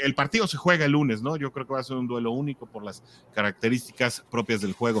el partido se juega el lunes, ¿no? Yo creo que va a ser un duelo único por las características propias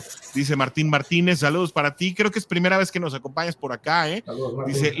del juego. Dice Martín Martínez, saludos para ti. Creo que es primera vez que nos acompañas por acá, Saludos,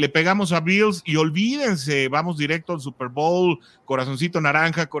 dice, le pegamos a Bills y olvídense, vamos directo al Super Bowl, corazoncito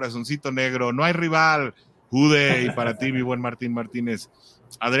naranja, corazoncito negro, no hay rival. Jude, y para ti, mi buen Martín Martínez.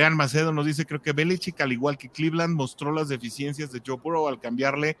 Adrián Macedo nos dice, creo que Belichick, al igual que Cleveland, mostró las deficiencias de Joe Burrow al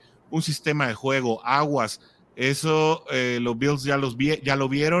cambiarle un sistema de juego, aguas. Eso los Bills ya lo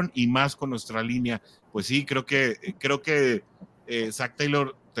vieron, y más con nuestra línea. Pues sí, creo que Zach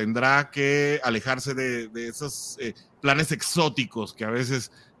Taylor tendrá que alejarse de esos planes exóticos que a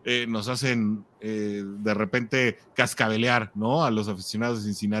veces nos hacen de repente cascabelear, ¿no? A los aficionados de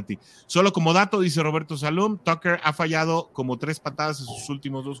Cincinnati. Solo como dato, dice Roberto Salum, Tucker ha fallado como 3 patadas en sus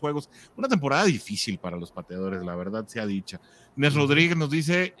últimos 2 juegos. Una temporada difícil para los pateadores, la verdad sea dicha. Nes Rodríguez nos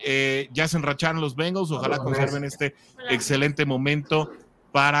dice, ya se enracharon los Bengals, ojalá conserven este excelente momento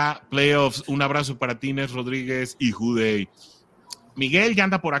para playoffs. Un abrazo para ti, Nes Rodríguez y Judey. Miguel ya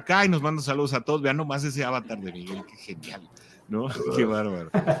anda por acá y nos manda saludos a todos. Vean nomás ese avatar de Miguel, qué genial, ¿no? Qué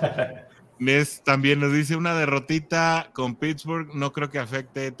bárbaro. Nes también nos dice, una derrotita con Pittsburgh no creo que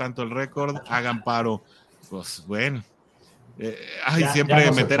afecte tanto el récord, hagan paro. Pues bueno, siempre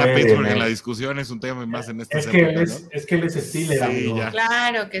no meter a Pittsburgh en la discusión es un tema más en esta semana, ¿no? Es que él es Steeler, amigo.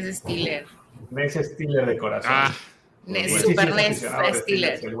 Claro que es Steeler. Nes es Steeler de corazón. Super Nes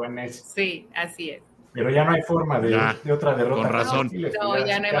Steeler. El buen Nes. Sí, así es. Pero ya no hay forma de otra derrota. Con razón.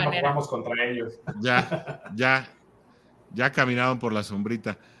 Ya no hay manera. No jugamos contra ellos. Ya caminaban por la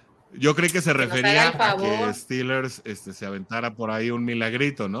sombrita. Yo creí que se refería a que Steelers se aventara por ahí un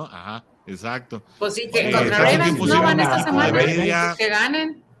milagrito, ¿no? Ajá, exacto. Pues sí, que contra Ravens no van esta semana. Que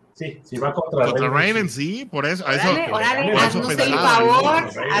ganen. Sí, va contra Ravens, sí, por eso. Órale, haznos el favor.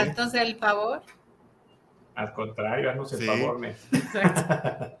 Haznos el favor. Al contrario, haznos el favor, Nes.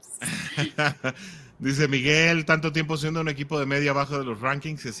 Dice Miguel, tanto tiempo siendo un equipo de media abajo de los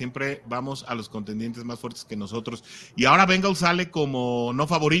rankings que siempre vamos a los contendientes más fuertes que nosotros. Y ahora Bengals sale como no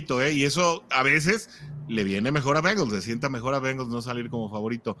favorito, y eso a veces le viene mejor a Bengals, le sienta mejor a Bengals no salir como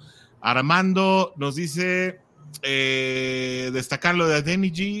favorito. Armando nos dice, destacar lo de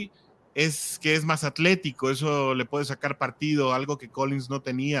Denny es que es más atlético, eso le puede sacar partido, algo que Collins no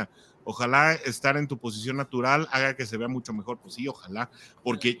tenía. Ojalá estar en tu posición natural haga que se vea mucho mejor. Pues sí, ojalá,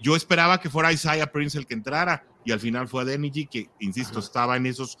 porque yo esperaba que fuera Isaiah Prince el que entrara y al final fue a Denny, que, insisto, estaba en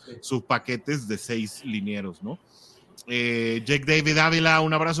esos subpaquetes de 6 linieros, ¿no? Jake David Ávila,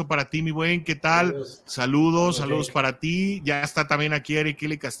 un abrazo para ti, mi buen, ¿qué tal? Saludos para ti. Ya está también aquí Eric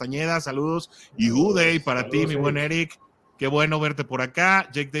Kili Castañeda, saludos. Y Uday para ti, mi buen Eric. Qué bueno verte por acá.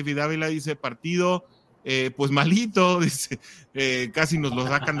 Jake David Ávila dice, partido... pues malito, dice, casi nos lo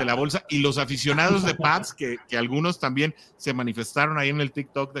sacan de la bolsa, y los aficionados de Pats, que algunos también se manifestaron ahí en el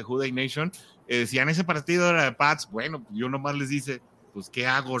TikTok de Who Dey Nation, decían, ese partido era de Pats. Bueno, yo nomás les dice, pues qué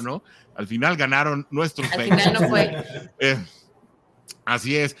hago, ¿no? Al final ganaron nuestros Bengals. Al final no fue.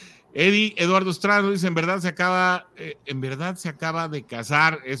 Así es. Eduardo Estrada dice, en verdad se acaba de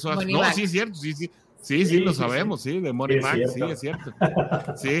casar, eso hace... No, sí es cierto, sí, lo sabemos, sí, de Money Mac, sí, es cierto.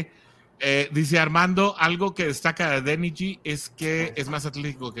 Sí. Dice Armando, algo que destaca de Denny G es que es más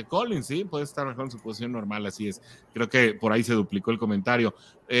atlético que Collins, sí, puede estar mejor en su posición normal, así es. Creo que por ahí se duplicó el comentario.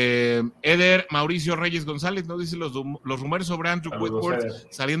 Eder Mauricio Reyes González nos dice, los rumores sobre Andrew Whitworth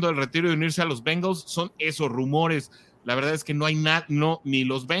saliendo del retiro y unirse a los Bengals son esos rumores. La verdad es que no hay nada, ni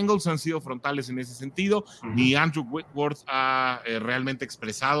los Bengals han sido frontales en ese sentido, ni Andrew Whitworth ha realmente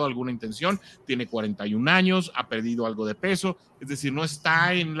expresado alguna intención. Tiene 41 años, ha perdido algo de peso, es decir, no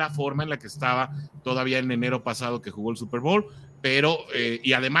está en la forma en la que estaba todavía en enero pasado que jugó el Super Bowl, pero,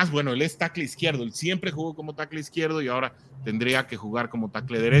 y además, bueno, él es tackle izquierdo, él siempre jugó como tackle izquierdo y ahora tendría que jugar como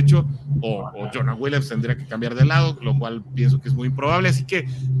tackle derecho, o Jonah Williams tendría que cambiar de lado, lo cual pienso que es muy improbable. Así que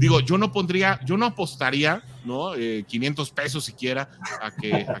digo, yo no apostaría, ¿no? 500 pesos siquiera a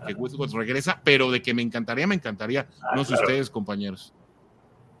que Whitworth regresa, pero de que me encantaría, no sé ustedes, compañeros.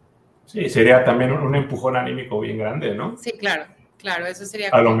 Sí, sería también un empujón anímico bien grande, ¿no? Sí, claro, eso sería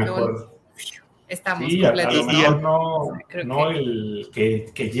a lo mejor. Estamos sí, completos. A lo mejor no el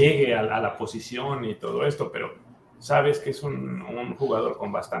que llegue a la posición y todo esto, pero sabes que es un jugador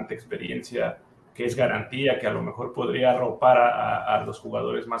con bastante experiencia, que es garantía, que a lo mejor podría arropar a los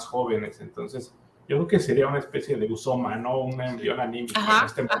jugadores más jóvenes. Entonces, yo creo que sería una especie de Usoma, ¿no? Un envión anímico en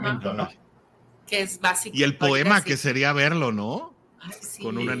este momento, ¿no? Que es básico. Y el poema que sería verlo, ¿no? Ay, sí.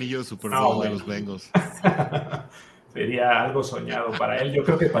 Con un anillo de Super Bowl de los Bengals. Sería algo soñado para él. Yo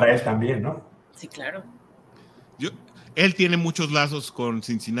creo que para él también, ¿no? Sí, claro. Él tiene muchos lazos con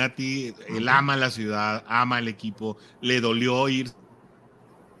Cincinnati, él ama la ciudad, ama el equipo, le dolió ir.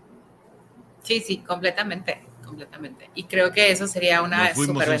 Sí, completamente. Y creo que eso sería una Nos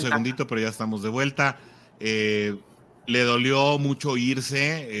fuimos un segundito, pero ya estamos de vuelta. Le dolió mucho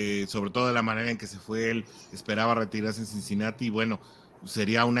irse, sobre todo de la manera en que se fue. Él esperaba retirarse en Cincinnati y bueno,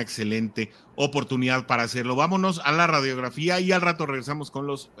 sería una excelente oportunidad para hacerlo. Vámonos a la radiografía y al rato regresamos con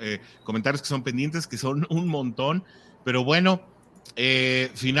los comentarios que son pendientes, que son un montón. Pero bueno,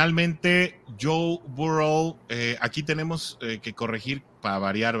 finalmente Joe Burrow, aquí tenemos que corregir para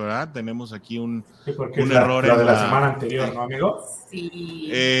variar, ¿verdad? Tenemos aquí un error en la semana anterior, ¿no, amigo? Sí.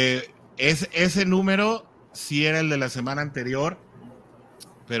 Ese número sí era el de la semana anterior,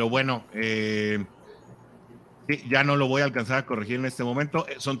 pero bueno, ya no lo voy a alcanzar a corregir en este momento.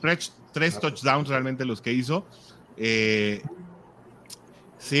 Son tres touchdowns realmente los que hizo.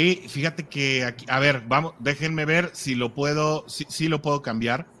 Sí, fíjate que aquí, a ver, vamos, déjenme ver si lo puedo, sí lo puedo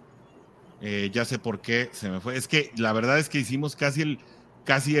cambiar. Ya sé por qué se me fue. Es que la verdad es que hicimos casi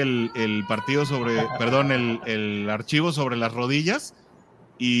el partido sobre, perdón, el archivo sobre las rodillas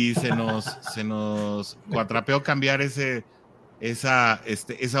y se nos cuatrapeó cambiar esa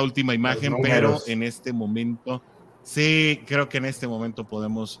última imagen, pero en este momento, sí, creo que en este momento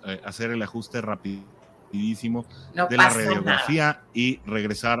podemos hacer el ajuste rapidísimo de la radiografía y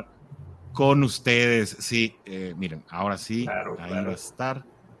regresar con ustedes. Sí, miren, ahora sí, claro. Va a estar.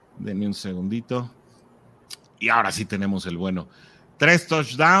 Denme un segundito. Y ahora sí tenemos el bueno. 3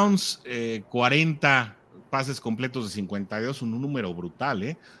 touchdowns, 40 pases completos de 52, un número brutal,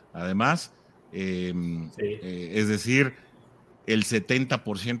 ¿eh? Además, es decir, el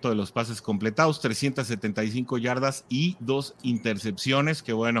 70% de los pases completados, 375 yardas y 2 intercepciones,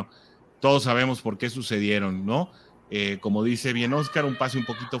 que bueno, todos sabemos por qué sucedieron, ¿no? Como dice bien Oscar, un pase un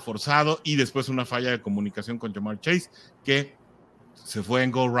poquito forzado y después una falla de comunicación con Jamar Chase, que se fue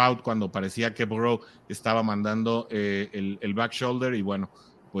en go route cuando parecía que Burrow estaba mandando el back shoulder y bueno,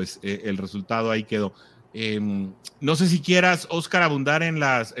 pues el resultado ahí quedó. No sé si quieras, Oscar, abundar en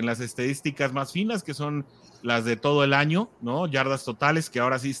las estadísticas más finas, que son las de todo el año, ¿no? Yardas totales, que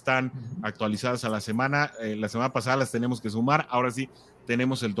ahora sí están actualizadas a la semana. La semana pasada las tenemos que sumar, ahora sí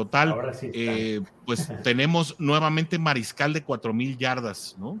tenemos el total. Ahora sí pues tenemos nuevamente mariscal de 4,000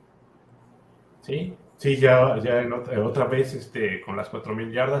 yardas, ¿no? Sí, ya otra vez con las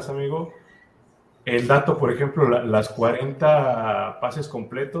 4,000 yardas, amigo. El dato, por ejemplo, las 40 pases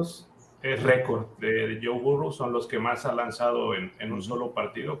completos es récord de Joe Burrow, son los que más ha lanzado en un solo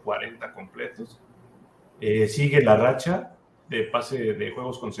partido, 40 completos. Sigue la racha de pase de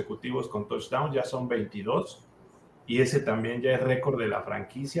juegos consecutivos con touchdown, ya son 22, y ese también ya es récord de la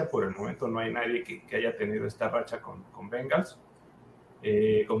franquicia. Por el momento no hay nadie que haya tenido esta racha con Bengals.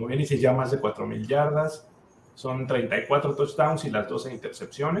 Como bien dice, ya más de 4,000 yardas, son 34 touchdowns y las 12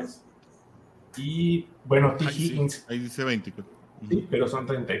 intercepciones. Y bueno, T. Higgins. Sí, ahí dice 24. Sí, pero son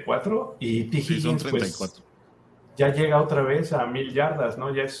 34. Y T. Higgins, son 34. Pues, ya llega otra vez a 1,000 yardas,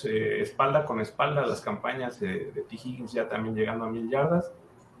 ¿no? Ya es espalda con espalda las campañas de T. Higgins, ya también llegando a 1,000 yardas.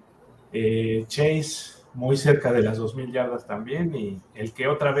 Chase, muy cerca de las 2,000 yardas también. Y el que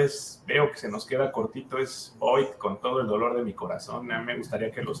otra vez veo que se nos queda cortito es Boyd, con todo el dolor de mi corazón. A mí me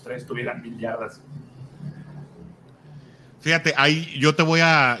gustaría que los tres tuvieran 1,000 yardas. Fíjate, ahí yo te voy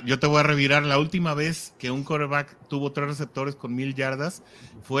a revirar. La última vez que un quarterback tuvo 3 receptores con 1,000 yardas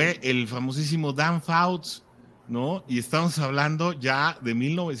fue el famosísimo Dan Fouts, ¿no? Y estamos hablando ya de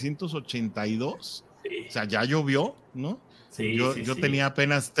 1982. Sí. O sea, ya llovió, ¿no? Sí, yo tenía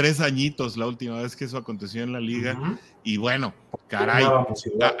apenas 3 añitos la última vez que eso aconteció en la liga. Uh-huh. Y bueno, caray.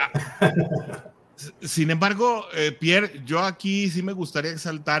 Sin embargo, Pierre, yo aquí sí me gustaría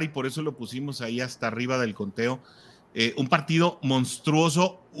exaltar, y por eso lo pusimos ahí hasta arriba del conteo, un partido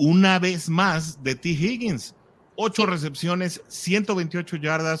monstruoso una vez más de T. Higgins. 8 recepciones, 128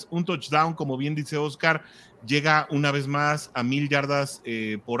 yardas, un touchdown, como bien dice Oscar, llega una vez más a 1,000 yardas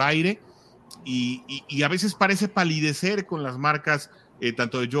por aire, y a veces parece palidecer con las marcas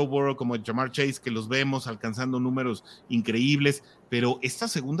tanto de Joe Burrow como de Ja'Marr Chase, que los vemos alcanzando números increíbles, pero esta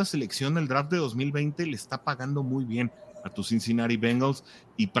segunda selección del draft de 2020 le está pagando muy bien a tus Cincinnati Bengals,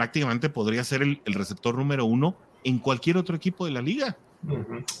 y prácticamente podría ser el receptor número 1 en cualquier otro equipo de la liga.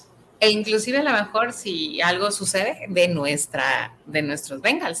 Uh-huh. E inclusive a lo mejor si algo sucede de nuestros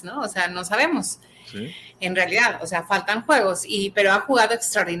Bengals, ¿no? O sea, no sabemos. Sí. En realidad, o sea, faltan juegos, pero ha jugado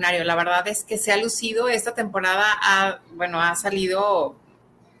extraordinario. La verdad es que se ha lucido esta temporada, ha salido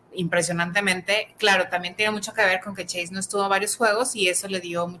impresionantemente. Claro, también tiene mucho que ver con que Chase no estuvo en varios juegos y eso le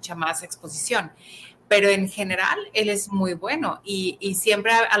dio mucha más exposición. Pero en general él es muy bueno y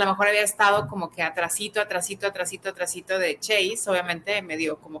siempre a lo mejor había estado como que atrasito de Chase, obviamente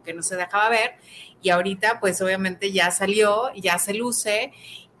medio como que no se dejaba ver, y ahorita pues obviamente ya salió, ya se luce,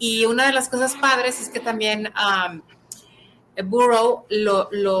 y una de las cosas padres es que también Burrow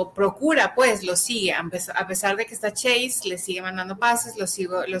lo procura, pues lo sigue, a pesar de que está Chase, le sigue mandando pases, lo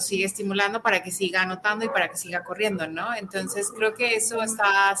sigue estimulando para que siga anotando y para que siga corriendo, ¿no? Entonces creo que eso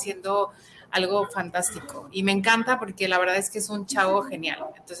está haciendo algo fantástico y me encanta porque la verdad es que es un chavo genial.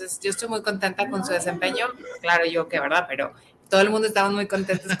 Entonces yo estoy muy contenta con su desempeño, claro, yo que verdad, pero todo el mundo estamos muy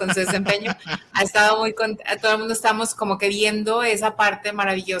contentos con su desempeño. Todo el mundo estamos como que viendo esa parte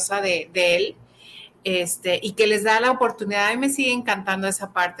maravillosa de él, y que les da la oportunidad. A mí me sigue encantando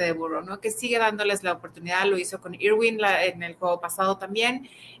esa parte de Burrow, ¿no? Que sigue dándoles la oportunidad, lo hizo con Irwin en el juego pasado también.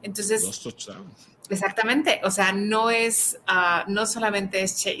 Entonces, 2 touchdowns. Exactamente, o sea, no solamente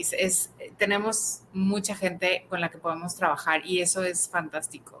es Chase, tenemos mucha gente con la que podemos trabajar y eso es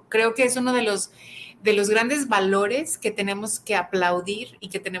fantástico. Creo que es uno de los grandes valores que tenemos que aplaudir y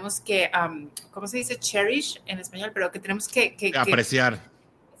que tenemos que, ¿cómo se dice? Cherish en español, pero que tenemos que apreciar.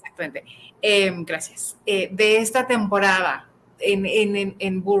 Exactamente. Gracias. De esta temporada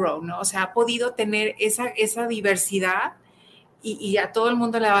en Burrow, ¿no? O sea, ha podido tener esa diversidad y a todo el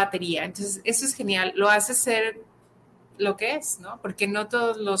mundo la batería. Entonces, eso es genial. Lo hace ser lo que es, ¿no? Porque no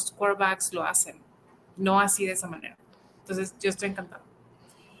todos los quarterbacks lo hacen. No así de esa manera. Entonces, yo estoy encantado.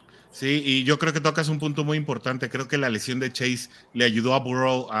 Sí, y yo creo que tocas un punto muy importante. Creo que la lesión de Chase le ayudó a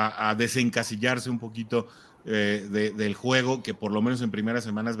Burrow a desencasillarse un poquito del juego, que por lo menos en primeras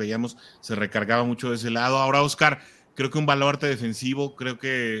semanas veíamos se recargaba mucho de ese lado. Ahora, Oscar, creo que un baluarte defensivo, creo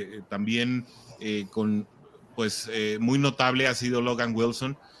que también muy notable ha sido Logan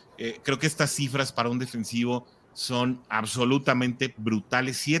Wilson. Creo que estas cifras para un defensivo son absolutamente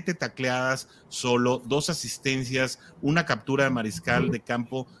brutales. 7 tacleadas solo, 2 asistencias, una captura de mariscal de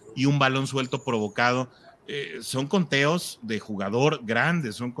campo y un balón suelto provocado. Son conteos de jugador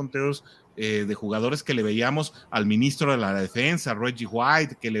grande, son conteos de jugadores que le veíamos al ministro de la defensa, Reggie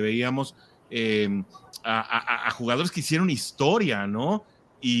White, que le veíamos a jugadores que hicieron historia, ¿no?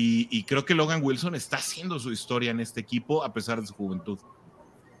 Y creo que Logan Wilson está haciendo su historia en este equipo a pesar de su juventud.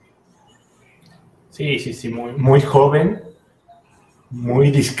 Sí, muy, muy joven,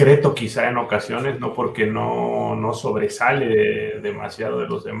 muy discreto quizá en ocasiones, ¿no? Porque no sobresale demasiado de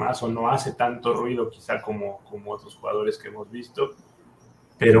los demás o no hace tanto ruido quizá como otros jugadores que hemos visto,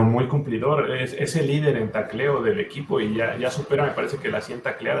 pero muy cumplidor, es el líder en tacleo del equipo y ya supera, me parece que las 100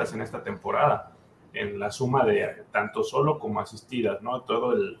 tacleadas en esta temporada, en la suma de tanto solo como asistidas, ¿no?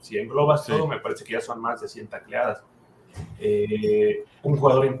 Si englobas todo, me parece que ya son más de 100 tacleadas. Un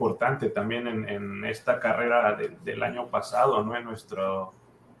jugador importante también en esta carrera del año pasado, ¿no? En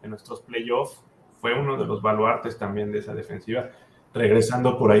nuestros playoffs, fue uno de los baluartes también de esa defensiva,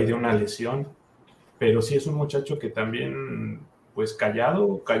 regresando por ahí de una lesión, pero sí es un muchacho que también, pues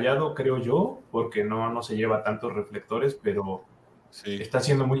callado creo yo, porque no se lleva tantos reflectores, pero está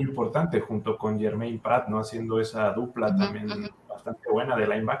siendo muy importante junto con Jermaine Pratt, ¿no? Haciendo esa dupla también bastante buena de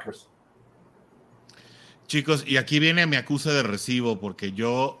linebackers. Chicos, y aquí viene mi acuse de recibo, porque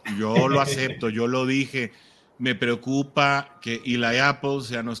yo lo acepto, yo lo dije, me preocupa que Eli Apple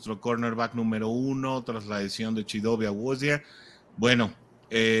sea nuestro cornerback número 1 tras la decisión de Chidobe Awuzie. Bueno,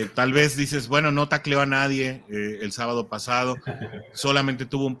 tal vez dices, bueno, no tacleó a nadie el sábado pasado, solamente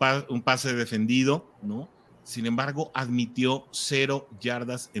tuvo un pase defendido, ¿no? Sin embargo, admitió 0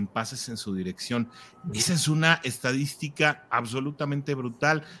 yardas en pases en su dirección. Esa es una estadística absolutamente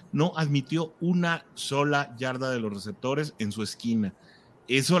brutal. No admitió una sola yarda de los receptores en su esquina.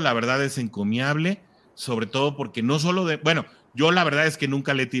 Eso, la verdad, es encomiable, sobre todo porque no solo bueno, yo la verdad es que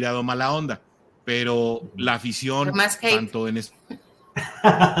nunca le he tirado mala onda, pero la afición, tanto en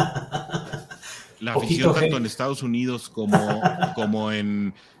en Estados Unidos como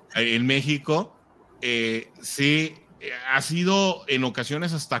en México, sí, ha sido en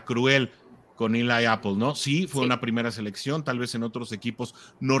ocasiones hasta cruel con Eli Apple, ¿no? Sí, fue una primera selección, tal vez en otros equipos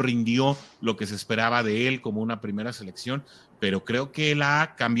no rindió lo que se esperaba de él como una primera selección, pero creo que él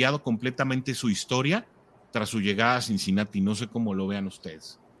ha cambiado completamente su historia tras su llegada a Cincinnati. No sé cómo lo vean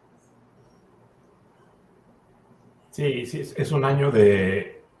ustedes. Sí, es un año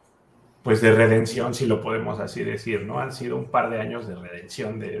de redención, si lo podemos así decir, ¿no? Han sido un par de años de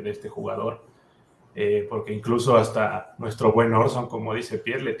redención de este jugador, porque incluso hasta nuestro buen Orson, como dice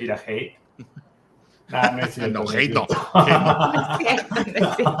Pierre, le tira hate. No es cierto. No es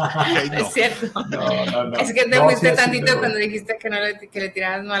cierto. No. Es que te fuiste tantito cuando dijiste que le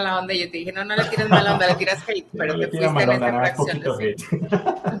tirabas mala onda. Y yo te dije, no le tiras mala onda, le tiras hate. Pero te fuiste en esa fracción.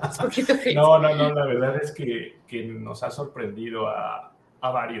 Poquito hate. No, la verdad es que nos ha sorprendido a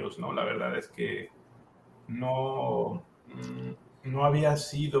varios, ¿no? La verdad es que no había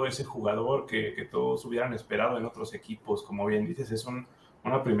sido ese jugador que todos hubieran esperado en otros equipos. Como bien dices, es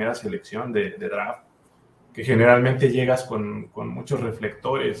una primera selección de draft, que generalmente llegas con muchos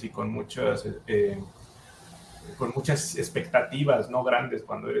reflectores y con muchas expectativas no grandes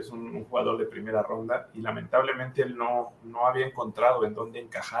cuando eres un jugador de primera ronda, y lamentablemente él no había encontrado en dónde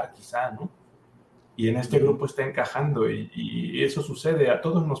encajar quizá, ¿no? Y en este grupo está encajando, y eso sucede, a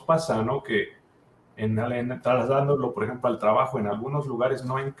todos nos pasa, ¿no? Que trasladándolo, por ejemplo, al trabajo, en algunos lugares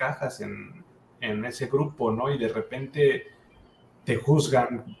no encajas en ese grupo, ¿no? Y de repente te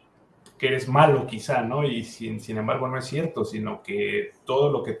juzgan que eres malo quizá, ¿no? Y sin embargo no es cierto, sino que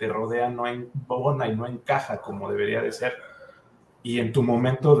todo lo que te rodea no embona y no encaja como debería de ser. Y en tu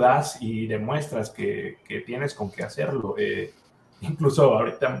momento das y demuestras que tienes con qué hacerlo. Incluso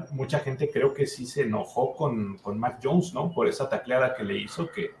ahorita mucha gente creo que sí se enojó con Mac Jones, ¿no? Por esa tacleada que le hizo,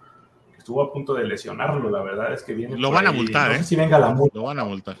 que estuvo a punto de lesionarlo. La verdad es que viene. Lo van a multar, no sé si venga la multa. Lo van a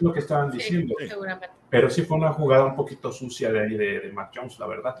multar. Es lo que estaban diciendo. Sí, seguramente. Pero sí fue una jugada un poquito sucia de ahí de Mac Jones, la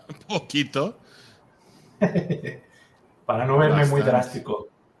verdad. Un poquito. Para no verme muy drástico.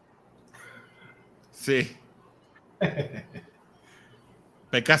 Sí.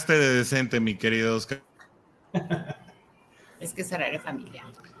 Pecaste de decente, mi querido Oscar. Es que es horario familiar.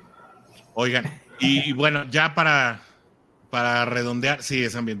 Oigan, y bueno, ya para redondear, sí,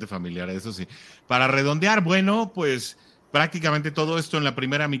 es ambiente familiar, eso sí. Para redondear, bueno, pues prácticamente todo esto en la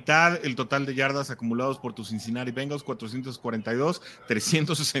primera mitad, el total de yardas acumulados por tus Cincinnati Bengals, 442,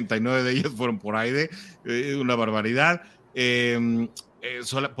 369 de ellas fueron por aire, una barbaridad.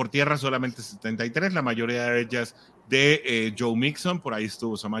 Por tierra solamente 73, la mayoría de ellas de Joe Mixon, por ahí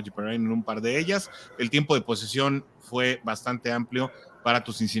estuvo Samaje Perine en un par de ellas. El tiempo de posesión fue bastante amplio para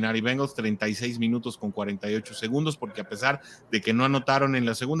tus Cincinnati Bengals, 36 minutos con 48 segundos, porque a pesar de que no anotaron en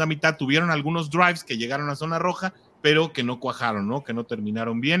la segunda mitad, tuvieron algunos drives que llegaron a zona roja, pero que no cuajaron, ¿no? Que no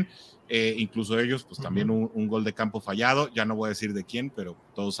terminaron bien. incluso ellos, pues también un gol de campo fallado, ya no voy a decir de quién, pero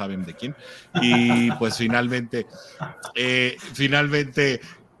todos saben de quién, y pues finalmente,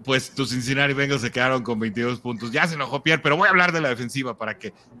 pues tus Cincinnati Bengals se quedaron con 22 puntos, ya se enojó Pierre, pero voy a hablar de la defensiva para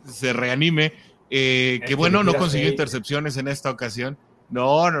que se reanime, que bueno, no consiguió intercepciones en esta ocasión,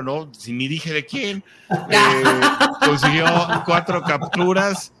 no, si ni dije de quién, consiguió 4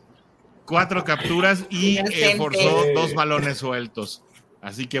 capturas y forzó 2 balones sueltos.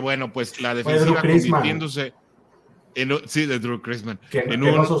 Así que bueno, pues la defensiva convirtiéndose de Drew Chrisman, en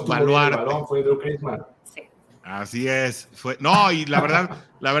un baluarte. Fue Drew Chrisman. Sí. Así es. Y la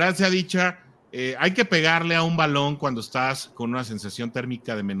verdad sea dicha, hay que pegarle a un balón cuando estás con una sensación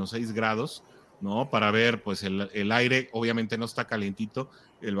térmica de -6 grados, ¿no? Para ver, pues el aire obviamente no está calientito,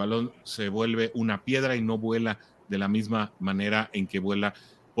 el balón se vuelve una piedra y no vuela de la misma manera en que vuela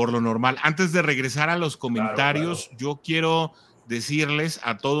por lo normal. Antes de regresar a los comentarios, claro. Yo quiero decirles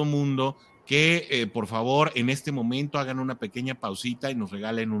a todo mundo que por favor en este momento hagan una pequeña pausita y nos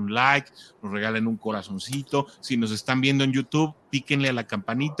regalen un like, nos regalen un corazoncito. Si nos están viendo en YouTube, píquenle a la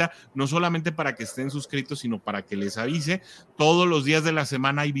campanita, no solamente para que estén suscritos, sino para que les avise. Todos los días de la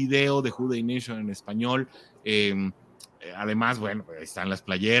semana hay video de Who Dey Nation en español. Además, bueno, pues ahí están las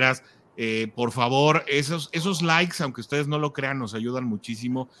playeras. Por favor, esos likes, aunque ustedes no lo crean, nos ayudan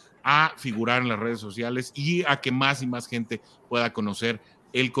muchísimo a figurar en las redes sociales y a que más y más gente pueda conocer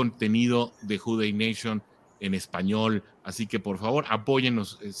el contenido de Who Dey Nation en español. Así que por favor,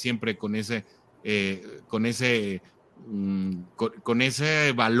 apóyennos siempre con ese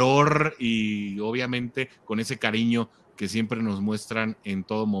valor y obviamente con ese cariño que siempre nos muestran en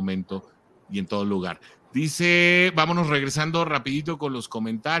todo momento y en todo lugar. Dice, vámonos regresando rapidito con los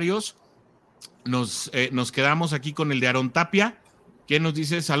comentarios. Nos quedamos aquí con el de Aaron Tapia, que nos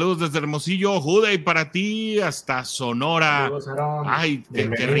dice, saludos desde Hermosillo, Who Dey para ti, hasta Sonora. Saludos, Aaron. Ay,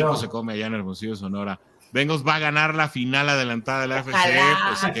 qué rico se come allá en Hermosillo, Sonora. Bengals va a ganar la final adelantada de la AFC,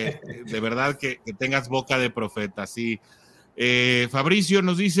 pues que de verdad que tengas boca de profeta, sí. Fabricio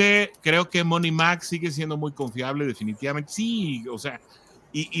nos dice, creo que Money Mac sigue siendo muy confiable, definitivamente. Sí, o sea,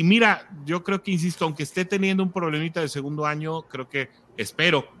 y mira, yo creo que, insisto, aunque esté teniendo un problemita de segundo año,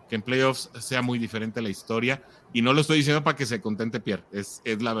 espero que en playoffs sea muy diferente la historia, y no lo estoy diciendo para que se contente Pierre, es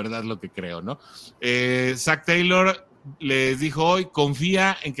la verdad lo que creo, ¿no? Zach Taylor les dijo hoy,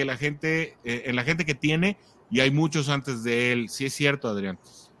 confía en que la gente que tiene, y hay muchos antes de él. Sí es cierto, Adrián.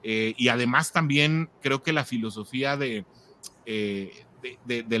 Y además también creo que la filosofía del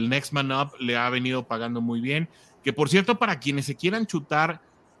Next Man Up le ha venido pagando muy bien. Que por cierto, para quienes se quieran chutar,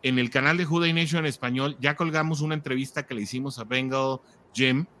 en el canal de Who Dey Nation en español, ya colgamos una entrevista que le hicimos a Bengal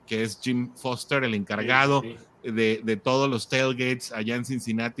Jim, que es Jim Foster, el encargado de todos los tailgates allá en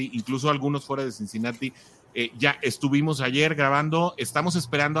Cincinnati, incluso algunos fuera de Cincinnati. Ya estuvimos ayer grabando, estamos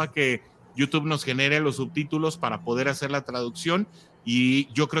esperando a que YouTube nos genere los subtítulos para poder hacer la traducción,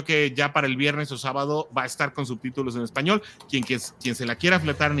 y yo creo que ya para el viernes o sábado va a estar con subtítulos en español. Quien se la quiera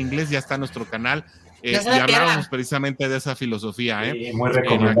fletar en inglés, ya está en nuestro canal. Y hablábamos precisamente de esa filosofía, sí, muy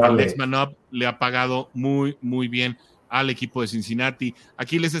recomendable. El Next Man Up le ha pagado muy, muy bien al equipo de Cincinnati.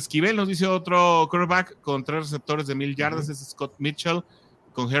 Aquiles Esquivel nos dice, otro quarterback con 3 receptores de 1000 yardas, es Scott Mitchell,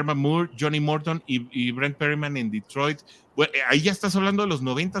 con Herman Moore, Johnny Morton y Brent Perryman en Detroit. Bueno, ahí ya estás hablando de los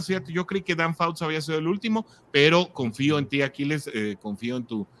 90, fíjate, yo creí que Dan Fouts había sido el último, pero confío en ti, Aquiles, confío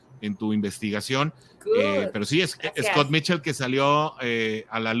en tu investigación. Pero sí, es Scott Mitchell, que salió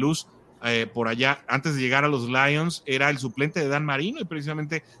a la luz por allá, antes de llegar a los Lions, era el suplente de Dan Marino, y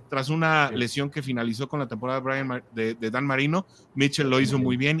precisamente tras una lesión que finalizó con la temporada de Dan Marino, Mitchell lo hizo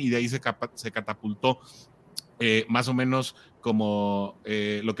muy bien, y de ahí se catapultó, más o menos como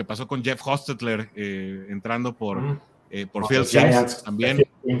lo que pasó con Jeff Hostetler, entrando por Phil Simms también,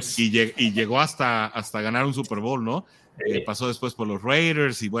 y llegó hasta ganar un Super Bowl, ¿no? Pasó después por los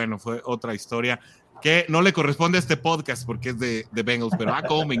Raiders, y bueno, fue otra historia que no le corresponde a este podcast porque es de Bengals, pero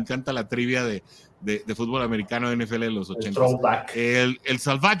cómo me encanta la trivia de fútbol americano de NFL de los 80. El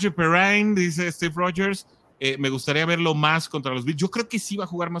Salvaje Perrine, dice Steve Rogers, me gustaría verlo más contra los Bills. Yo creo que sí va a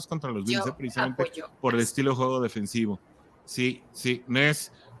jugar más contra los Bills, precisamente por el estilo de juego defensivo. Sí.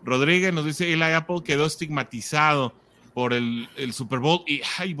 Nes Rodríguez nos dice, Eli Apple quedó estigmatizado por el Super Bowl,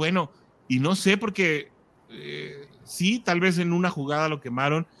 y bueno, y no sé, porque sí, tal vez en una jugada lo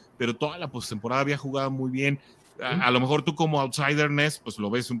quemaron, pero toda la postemporada había jugado muy bien. A lo mejor tú como outsider, Ness, pues lo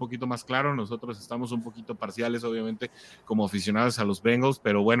ves un poquito más claro. Nosotros estamos un poquito parciales, obviamente, como aficionados a los Bengals,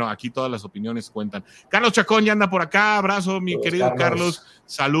 pero bueno, aquí todas las opiniones cuentan. Carlos Chacón ya anda por acá, abrazo, mi querido Carlos,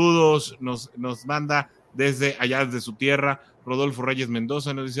 saludos, nos manda desde allá, desde su tierra. Rodolfo Reyes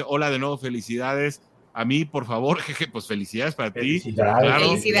Mendoza nos dice, hola de nuevo, felicidades a mí, por favor, jeje, pues felicidades para ti. Claro,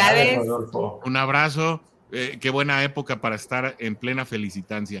 felicidades. Rodolfo. Un abrazo. Qué buena época para estar en plena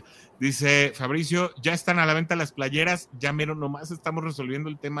felicitancia. Dice Fabricio, ya están a la venta las playeras, ya mero nomás estamos resolviendo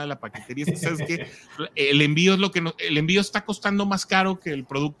el tema de la paquetería. Es que sabes que el envío el envío está costando más caro que el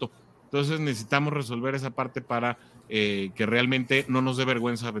producto. Entonces necesitamos resolver esa parte para que realmente no nos dé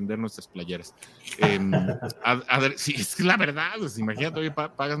vergüenza vender nuestras playeras. Sí, es la verdad, pues, imagínate, oye,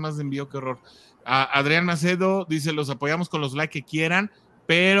 pagas más de envío, qué horror. Adrián Macedo dice, los apoyamos con los likes que quieran,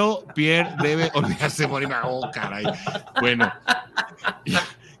 pero Pierre debe olvidarse de morir. Oh, caray. Bueno,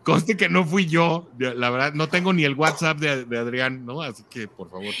 conste que no fui yo, la verdad, no tengo ni el WhatsApp de Adrián, ¿no? Así que, por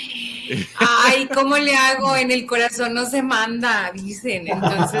favor. Ay, ¿cómo le hago? En el corazón no se manda, dicen.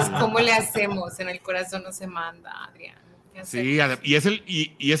 Entonces, ¿cómo le hacemos? En el corazón no se manda, Adrián. Sí,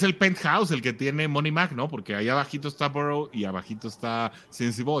 y es el penthouse el que tiene Money Mac, ¿no? Porque ahí abajito está Burrow y abajito está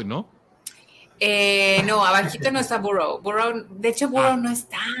Cincy Boy, ¿no? No, abajito no está Burrow. De hecho, Burrow no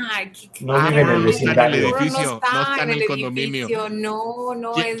está. No vive en el vecindario. No está en el condominio.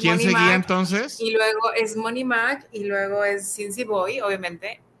 No es ¿Quién Money seguía Mac, entonces? Y luego es Money Mac, y luego es Cincy Boy,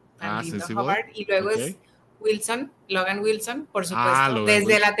 obviamente. Cincy Boy. Y luego es Logan Wilson, por supuesto,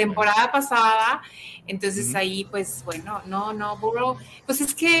 desde la temporada pasada. Entonces ahí, pues, bueno, no, Burrow. Pues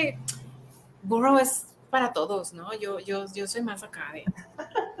es que Burrow es para todos, ¿no? Yo soy más acá de...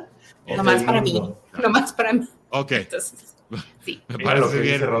 No más para mí. Ok. Entonces, sí. Me parece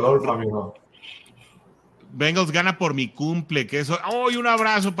bien. Rodolfo, amigo. Bengals gana por mi cumple, que eso. ¡Oh! Y un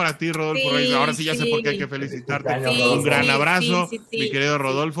abrazo para ti, Rodolfo Reyes. Ahora sí ya sé por qué hay que felicitarte. Un gran abrazo, mi querido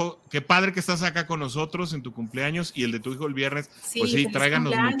Rodolfo. Qué padre que estás acá con nosotros en tu cumpleaños y el de tu hijo el viernes. Pues sí,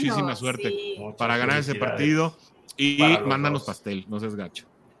 tráiganos muchísima suerte para ganar ese partido y mándanos pastel, no seas gacho.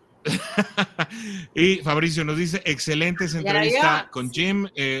 Y Fabricio nos dice, excelente esa entrevista con Jim,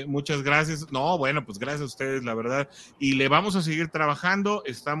 muchas gracias. No, bueno, pues gracias a ustedes, la verdad, y le vamos a seguir trabajando.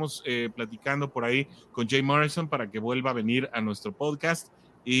 Estamos platicando por ahí con Jay Morrison para que vuelva a venir a nuestro podcast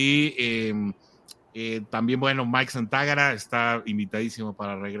y también, bueno, Mike Santágara está invitadísimo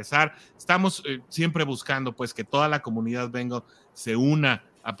para regresar. Estamos siempre buscando pues que toda la comunidad Bengal se una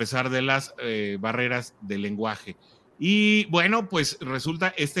a pesar de las barreras del lenguaje. Y bueno, pues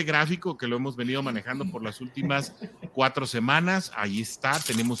resulta este gráfico que lo hemos venido manejando por las últimas 4 semanas. Ahí está,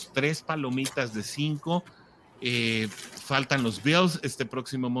 tenemos 3 palomitas de 5. Faltan los Bills este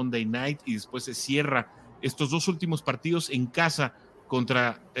próximo Monday Night y después se cierra estos 2 últimos partidos en casa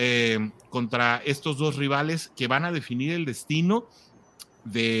contra estos 2 rivales que van a definir el destino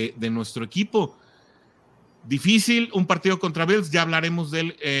de nuestro equipo. Difícil, un partido contra Bills, ya hablaremos de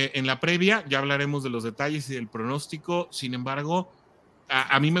él en la previa, ya hablaremos de los detalles y del pronóstico. Sin embargo,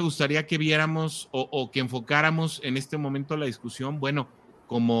 a mí me gustaría que viéramos o que enfocáramos en este momento la discusión, bueno,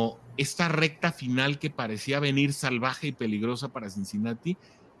 como esta recta final que parecía venir salvaje y peligrosa para Cincinnati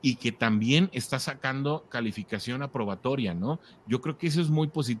y que también está sacando calificación aprobatoria, ¿no? Yo creo que eso es muy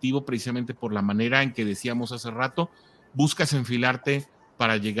positivo precisamente por la manera en que decíamos hace rato, buscas enfilarte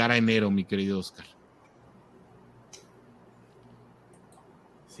para llegar a enero, mi querido Oscar.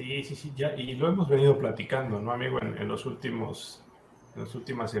 Sí, ya, y lo hemos venido platicando, ¿no, amigo? En las últimas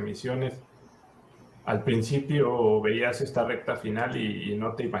emisiones. Al principio veías esta recta final y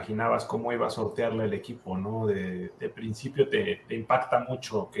no te imaginabas cómo iba a sortearla el equipo, ¿no? De principio te impacta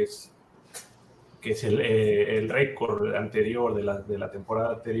mucho que es el récord anterior de la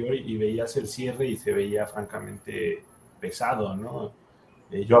temporada anterior y veías el cierre y se veía francamente pesado, ¿no?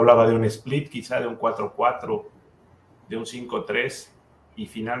 Yo hablaba de un split, quizá de un 4-4, de un 5-3. Y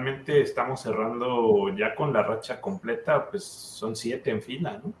finalmente estamos cerrando ya con la racha completa, pues son 7 en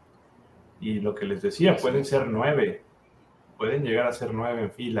fila, ¿no? Y lo que les decía, pueden ser 9, pueden llegar a ser 9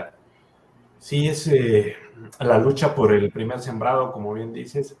 en fila. Sí, es la lucha por el primer sembrado, como bien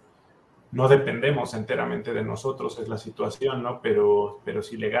dices, no dependemos enteramente de nosotros, es la situación, ¿no? Pero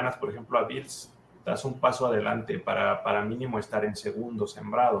si le ganas, por ejemplo, a Bills, das un paso adelante para mínimo estar en segundo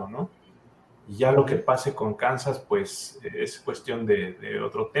sembrado, ¿no? Y ya lo que pase con Kansas, pues es cuestión de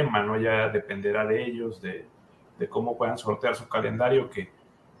otro tema, ¿no? Ya dependerá de ellos, de cómo puedan sortear su calendario, que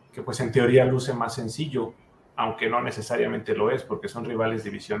pues en teoría luce más sencillo, aunque no necesariamente lo es, porque son rivales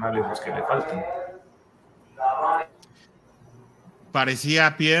divisionales los que le faltan.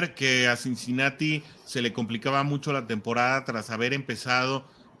 Parecía, Pierre, que a Cincinnati se le complicaba mucho la temporada tras haber empezado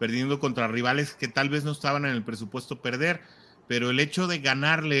perdiendo contra rivales que tal vez no estaban en el presupuesto perder, pero el hecho de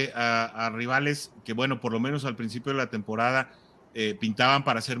ganarle a rivales que, bueno, por lo menos al principio de la temporada pintaban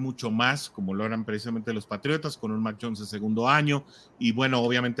para hacer mucho más, como lo eran precisamente los Patriots, con un Mac Jones de segundo año, y bueno,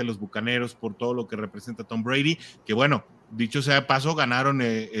 obviamente los Bucaneros por todo lo que representa Tom Brady, que bueno, dicho sea de paso, ganaron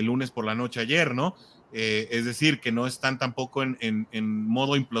el lunes por la noche ayer, ¿no? es decir, que no están tampoco en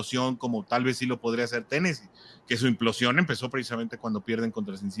modo implosión como tal vez sí lo podría hacer Tennessee, que su implosión empezó precisamente cuando pierden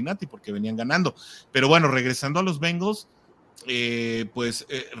contra Cincinnati porque venían ganando. Pero bueno, regresando a los Bengals,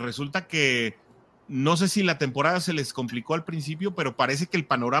 resulta que no sé si la temporada se les complicó al principio, pero parece que el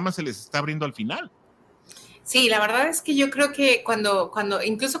panorama se les está abriendo al final. Sí, la verdad es que yo creo que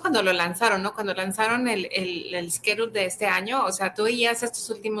incluso cuando lo lanzaron, ¿no? Cuando lanzaron el schedule de este año, o sea, tú veías estos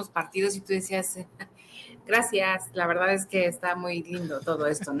últimos partidos y tú decías, gracias, la verdad es que está muy lindo todo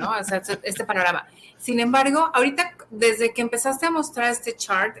esto, ¿no? O sea, este panorama. Sin embargo, ahorita, desde que empezaste a mostrar este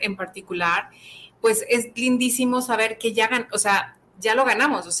chart en particular, pues es lindísimo saber que ya lo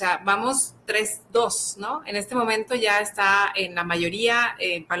ganamos, o sea, vamos 3-2, ¿no? En este momento ya está en la mayoría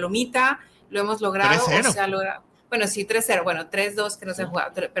palomita, lo hemos logrado, 3-0. o sea, bueno, sí, 3-0, bueno, 3-2 que no se han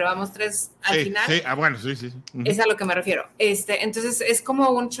jugado, pero vamos 3 al final. Sí, bueno, sí. Uh-huh. Es a lo que me refiero. Entonces, es como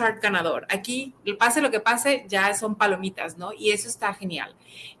un chart ganador. Aquí, pase lo que pase, ya son palomitas, ¿no? Y eso está genial.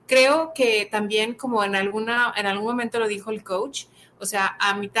 Creo que también, como en algún momento lo dijo el coach, o sea,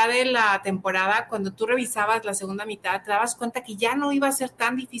 a mitad de la temporada, cuando tú revisabas la segunda mitad, te dabas cuenta que ya no iba a ser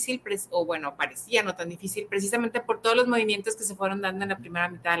tan difícil, parecía no tan difícil, precisamente por todos los movimientos que se fueron dando en la primera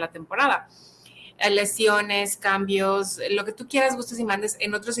mitad de la temporada. Lesiones, cambios, lo que tú quieras, gustes y mandes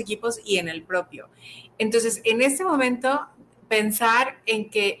en otros equipos y en el propio. Entonces, en este momento, pensar en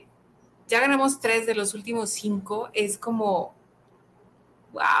que ya ganamos 3 de los últimos 5 es como,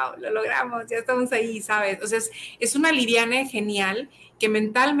 wow, lo logramos, ya estamos ahí, ¿sabes? O sea, es una liviane genial que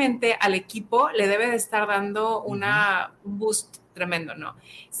mentalmente al equipo le debe de estar dando un boost tremendo, ¿no?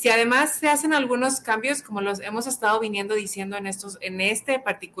 Si además se hacen algunos cambios, como los hemos estado viniendo diciendo en este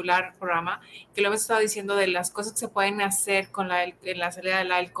particular programa, que lo hemos estado diciendo de las cosas que se pueden hacer en la salida de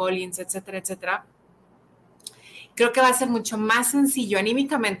Lyle Collins, etcétera, etcétera, creo que va a ser mucho más sencillo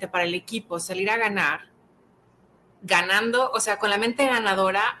anímicamente para el equipo salir a ganando, o sea, con la mente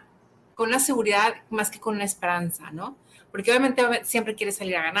ganadora, con una seguridad más que con una esperanza, ¿no? Porque obviamente siempre quieres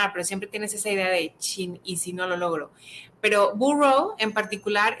salir a ganar, pero siempre tienes esa idea de chin, y si no lo logro. Pero Burrow, en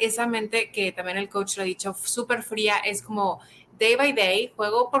particular, esa mente que también el coach lo ha dicho, súper fría, es como day by day,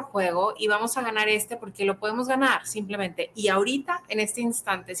 juego por juego, y vamos a ganar porque lo podemos ganar, simplemente. Y ahorita, en este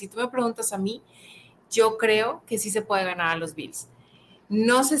instante, si tú me preguntas a mí, yo creo que sí se puede ganar a los Bills.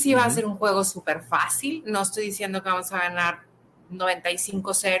 No sé si va a ser un juego súper fácil, no estoy diciendo que vamos a ganar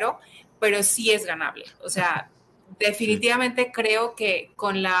 95-0, pero sí es ganable. O sea, definitivamente creo que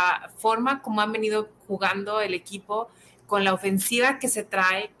con la forma como han venido jugando el equipo, con la ofensiva que se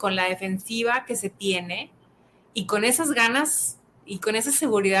trae, con la defensiva que se tiene, y con esas ganas y con esa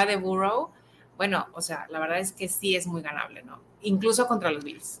seguridad de Burrow, bueno, o sea, la verdad es que sí es muy ganable, ¿no? Incluso contra los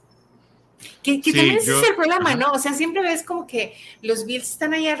Bills. Que sí, también ese es el problema, ¿no? O sea, siempre ves como que los Bills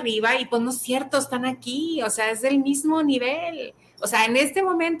están ahí arriba y pues no es cierto, están aquí, o sea, es del mismo nivel. O sea, en este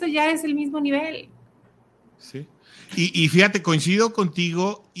momento ya es el mismo nivel. Sí. Y fíjate, coincido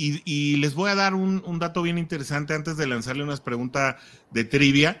contigo y les voy a dar un dato bien interesante antes de lanzarle unas preguntas de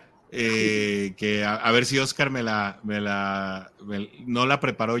trivia, que a ver si Oscar no la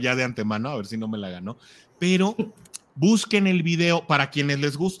preparó ya de antemano, a ver si no me la ganó, pero busquen el video, para quienes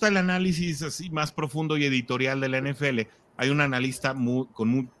les gusta el análisis así más profundo y editorial de la NFL, hay un analista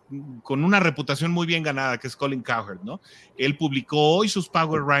con una reputación muy bien ganada, que es Colin Cowherd, ¿no? Él publicó hoy sus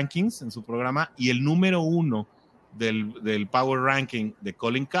Power Rankings en su programa y el número 1 del Power Ranking de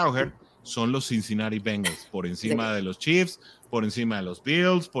Colin Cowherd son los Cincinnati Bengals, por encima de los Chiefs, por encima de los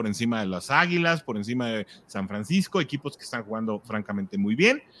Bills, por encima de las Águilas, por encima de San Francisco, equipos que están jugando francamente muy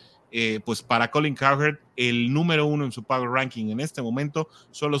bien. Pues para Colin Cowherd, el número 1 en su Power Ranking en este momento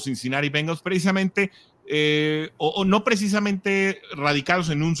son los Cincinnati Bengals, precisamente, o no precisamente radicados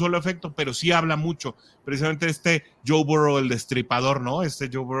en un solo efecto, pero sí habla mucho, precisamente Joe Burrow, el destripador, ¿no?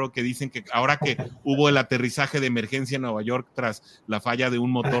 Joe Burrow que dicen que ahora que hubo el aterrizaje de emergencia en Nueva York tras la falla de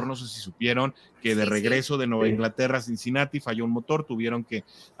un motor, no sé si supieron que de regreso de Nueva Inglaterra a Cincinnati falló un motor, tuvieron que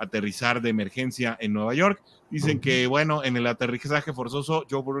aterrizar de emergencia en Nueva York. Dicen que, bueno, en el aterrizaje forzoso,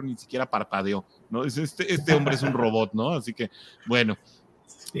 Joe Burrow ni siquiera parpadeó, ¿no? Este hombre es un robot, ¿no? Así que, bueno,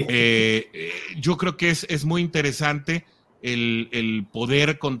 yo creo que es muy interesante el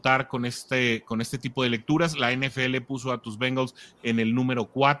poder contar con este tipo de lecturas. La NFL puso a Tus Bengals en el número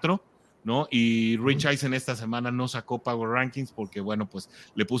 4, ¿no? Y Rich Eisen esta semana no sacó Power Rankings porque, bueno, pues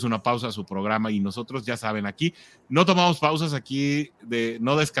le puso una pausa a su programa y nosotros, ya saben, aquí no tomamos pausas, aquí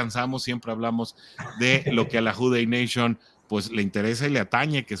no descansamos, siempre hablamos de lo que a la Juday Nation pues le interesa y le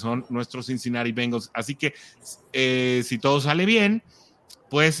atañe, que son nuestros Cincinnati Bengals. Así que si todo sale bien,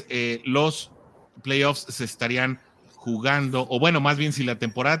 pues los playoffs se estarían jugando, o bueno, más bien si la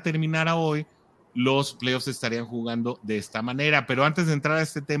temporada terminara hoy, los playoffs estarían jugando de esta manera. Pero antes de entrar a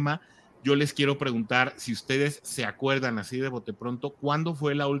este tema, yo les quiero preguntar si ustedes se acuerdan así de bote pronto, ¿cuándo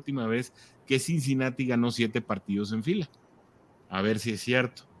fue la última vez que Cincinnati ganó 7 partidos en fila? A ver si es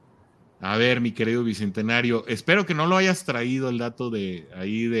cierto. A ver, mi querido Bicentenario, espero que no lo hayas traído el dato de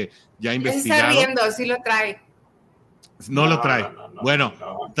ahí de ya investigado. Está viendo, sí lo trae. No lo trae. Bueno,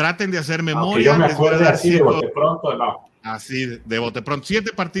 traten de hacer memoria. Aunque yo me acuerdo así de bote pronto, no. Así de bote pronto,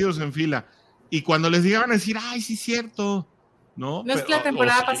 7 partidos en fila. Y cuando les llegaban a decir, ay, sí es cierto. ¿No? ¿No es la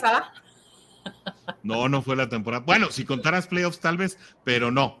temporada pasada? No fue la temporada. Bueno, si contaras playoffs tal vez, pero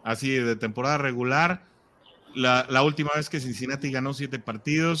no. Así de temporada regular. La última vez que Cincinnati ganó 7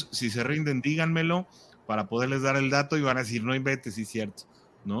 partidos, si se rinden, díganmelo para poderles dar el dato y van a decir, no inventes, sí es cierto,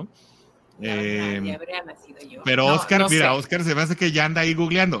 ¿no? Ya habría nacido yo. Pero Oscar, mira, Oscar se me hace que ya anda ahí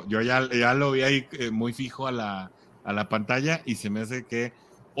googleando. Yo ya lo vi ahí muy fijo a la pantalla y se me hace que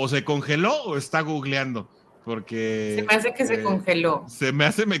o se congeló o está googleando, porque... Se me hace que se congeló. Se me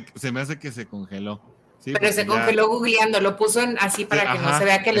hace que se congeló. Sí, pero se congeló googleando, lo puso así para que no se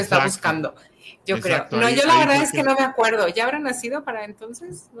vea que lo está buscando. Yo creo. No, yo la verdad es que no me acuerdo. ¿Ya habrá nacido para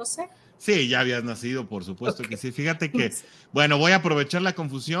entonces? No sé. Sí, ya habías nacido, por supuesto que sí. Fíjate que, bueno, voy a aprovechar la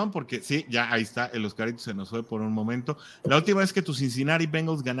confusión porque sí, ya ahí está, el Oscarito se nos fue por un momento. La última vez que tus Cincinnati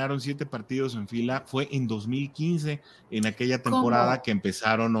Bengals ganaron 7 partidos en fila fue en 2015, en aquella temporada que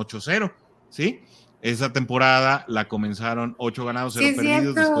empezaron 8-0, ¿sí? Esa temporada la comenzaron 8 ganados, 0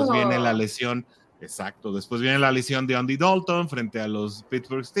 perdidos, después viene la lesión. Exacto, después viene la lesión de Andy Dalton frente a los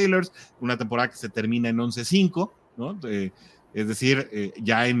Pittsburgh Steelers, una temporada que se termina en 11-5, ¿no? Es decir,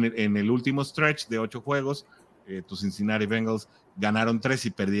 ya en el último stretch de 8 juegos, tus Cincinnati Bengals ganaron 3 y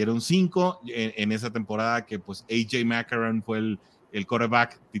perdieron 5 en esa temporada que pues AJ McCarron fue el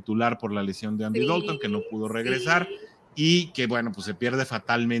quarterback titular por la lesión de Andy Dalton, que no pudo regresar y que bueno, pues se pierde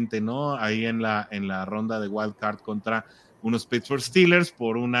fatalmente, ¿no? Ahí en la ronda de wild card contra unos Pittsburgh Steelers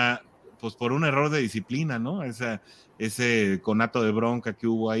por un error de disciplina, ¿no? Ese conato de bronca que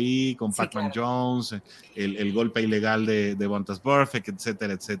hubo ahí con Pac-Man Jones, el golpe ilegal de Vontaze Burfict,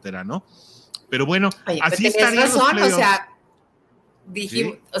 etcétera, etcétera, ¿no? Pero bueno, así estarían los playoffs.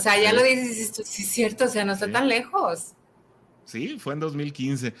 O sea, ya lo dices, sí es cierto, o sea, no está tan lejos. Sí, fue en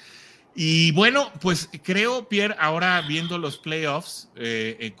 2015. Y bueno, pues creo, Pierre, ahora viendo los playoffs,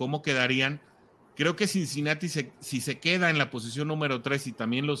 cómo quedarían, creo que Cincinnati, si se queda en la posición número 3 y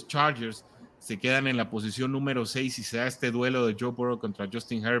también los Chargers se quedan en la posición número 6 y se da este duelo de Joe Burrow contra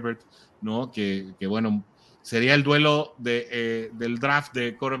Justin Herbert, ¿no? Que bueno, sería el duelo del draft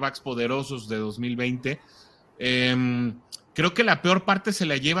de quarterbacks poderosos de 2020. Creo que la peor parte se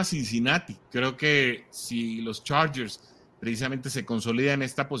la lleva Cincinnati. Creo que si los Chargers precisamente se consolidan en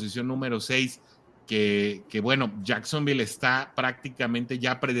esta posición número 6, que bueno, Jacksonville está prácticamente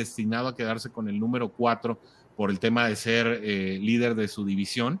ya predestinado a quedarse con el número 4 por el tema de ser líder de su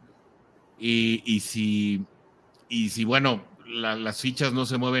división. Y si bueno, las fichas no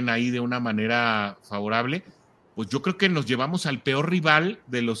se mueven ahí de una manera favorable, pues yo creo que nos llevamos al peor rival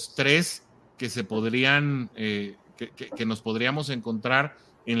de los 3 que se podrían, que nos podríamos encontrar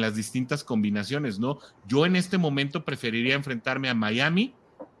en las distintas combinaciones, ¿no? Yo en este momento preferiría enfrentarme a Miami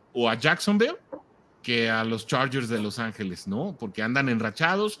o a Jacksonville que a los Chargers de Los Ángeles, ¿no? Porque andan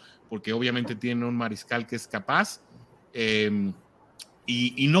enrachados, porque obviamente tienen un mariscal que es capaz,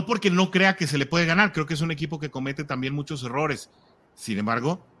 y no porque no crea que se le puede ganar, creo que es un equipo que comete también muchos errores. Sin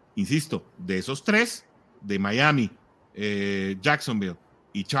embargo, insisto, de esos 3, de Miami, Jacksonville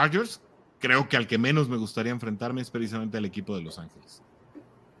y Chargers, creo que al que menos me gustaría enfrentarme es precisamente al equipo de Los Ángeles.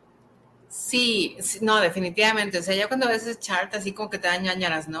 Sí, no, definitivamente. O sea, ya cuando ves ese chart así como que te dan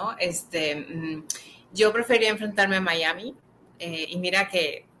ñañaras, ¿no? Yo prefería enfrentarme a Miami, y mira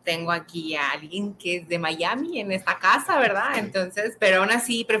que tengo aquí a alguien que es de Miami en esta casa, ¿verdad? Entonces, pero aún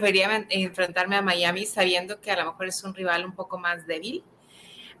así prefería enfrentarme a Miami sabiendo que a lo mejor es un rival un poco más débil.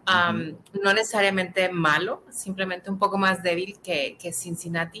 No necesariamente malo, simplemente un poco más débil que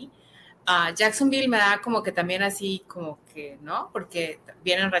Cincinnati. Jacksonville me da como que también así como que, ¿no? Porque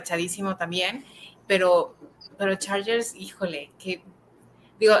viene enrachadísimo también, pero Chargers, híjole, que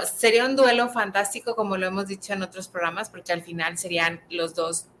digo, sería un duelo fantástico como lo hemos dicho en otros programas, porque al final serían los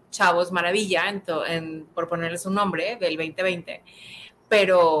dos chavos maravilla, por ponerles un nombre, del 2020,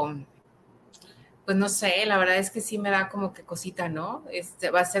 pero pues no sé, la verdad es que sí me da como que cosita, ¿no?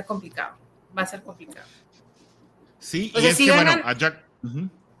 Va a ser complicado. Sí, o y sea, es si que ganan, bueno,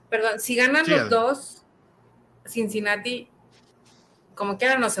 perdón, si ganan los dos, Cincinnati, como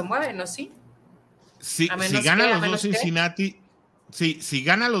quiera no se mueve, ¿no? Sí. Si ganan los dos Cincinnati, si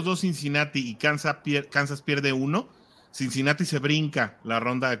gana los dos Cincinnati y Kansas pierde 1, Cincinnati se brinca la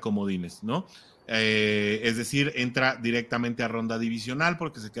ronda de comodines, ¿no? Es decir, entra directamente a ronda divisional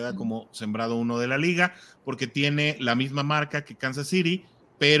porque se queda como sembrado 1 de la liga, porque tiene la misma marca que Kansas City,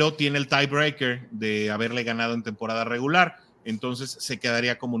 pero tiene el tiebreaker de haberle ganado en temporada regular, entonces se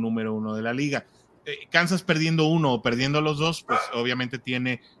quedaría como número 1 de la liga. Kansas perdiendo uno o perdiendo los dos, pues obviamente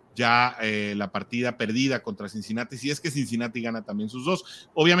tiene ya la partida perdida contra Cincinnati, si es que Cincinnati gana también sus dos.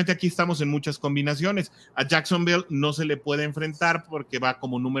 Obviamente aquí estamos en muchas combinaciones. A Jacksonville no se le puede enfrentar porque va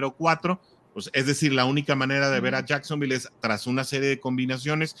como número 4, pues, es decir, la única manera de ver a Jacksonville es tras una serie de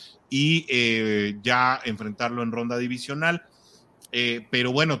combinaciones y ya enfrentarlo en ronda divisional.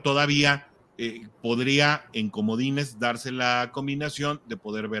 Pero bueno, todavía podría en comodines darse la combinación de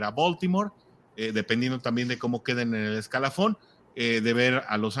poder ver a Baltimore, dependiendo también de cómo queden en el escalafón, de ver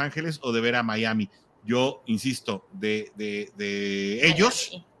a Los Ángeles o de ver a Miami. Yo insisto, de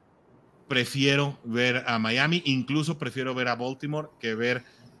ellos prefiero ver a Miami, incluso prefiero ver a Baltimore que ver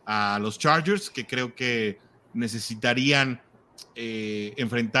a los Chargers, que creo que necesitarían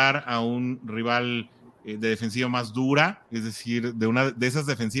enfrentar a un rival de defensiva más dura, es decir, de una de esas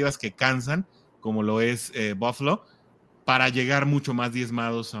defensivas que cansan, como lo es Buffalo, para llegar mucho más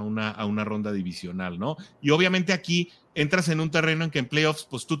diezmados a una ronda divisional, ¿no? Y obviamente aquí entras en un terreno en que en playoffs,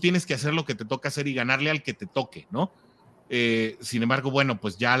 pues tú tienes que hacer lo que te toca hacer y ganarle al que te toque, ¿no? Sin embargo, bueno,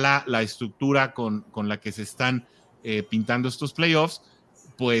 pues ya la estructura con la que se están pintando estos playoffs,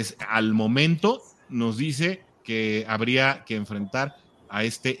 pues al momento nos dice que habría que enfrentar a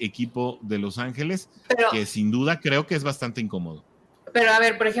este equipo de Los Ángeles, que sin duda creo que es bastante incómodo. Pero a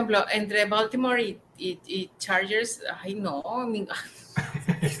ver, por ejemplo, entre Baltimore y Chargers, ay no,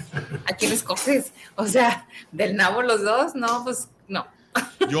 ¿a quién escoges? O sea, del nabo los dos, no, pues no.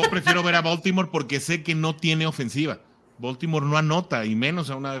 Yo prefiero ver a Baltimore porque sé que no tiene ofensiva. Baltimore no anota, y menos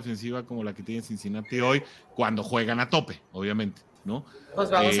a una defensiva como la que tiene Cincinnati hoy, cuando juegan a tope, obviamente, ¿no? Pues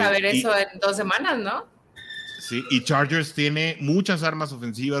vamos a ver eso en 2 semanas, ¿no? Sí, y Chargers tiene muchas armas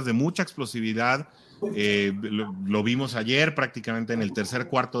ofensivas de mucha explosividad. Lo vimos ayer, prácticamente en el tercer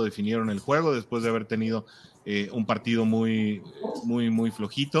cuarto definieron el juego después de haber tenido un partido muy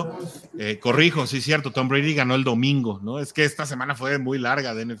flojito. Corrijo, sí es cierto, Tom Brady ganó el domingo, ¿no? Es que esta semana fue muy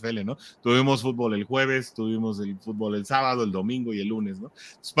larga de NFL, ¿no? Tuvimos fútbol el jueves, tuvimos el fútbol el sábado, el domingo y el lunes, ¿no?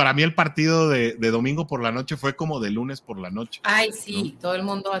 Entonces, para mí el partido de domingo por la noche fue como de lunes por la noche. Ay, sí, ¿no? Todo el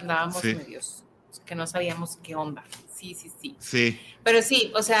mundo andábamos sí. medios, que no sabíamos qué onda. Sí. Pero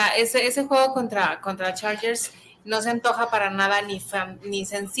sí, o sea, ese juego contra Chargers no se antoja para nada ni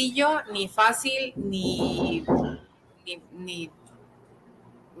sencillo, ni fácil, ni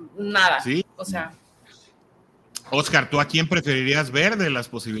nada. Sí. O sea. Oscar, ¿tú a quién preferirías ver de las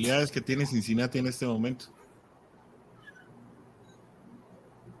posibilidades que tiene Cincinnati en este momento?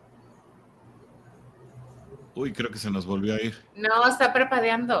 Uy, creo que se nos volvió a ir. No, está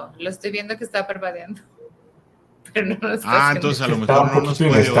parpadeando. Lo estoy viendo que está parpadeando. Pero no nos está entonces a lo mejor no nos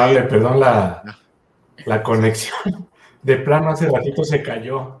puede inestable, oír. Perdón la conexión. De plano hace ratito se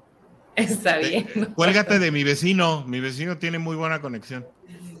cayó. Está bien. Cuélgate de mi vecino. Mi vecino tiene muy buena conexión.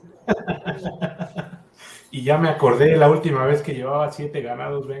 Y ya me acordé la última vez que llevaba 7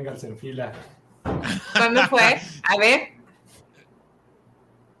 ganados Bengals en fila. ¿Cuándo fue? A ver.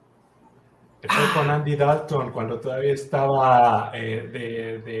 Fue con Andy Dalton, cuando todavía estaba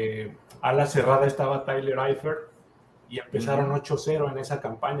de ala cerrada, estaba Tyler Eifert, y empezaron 8-0 en esa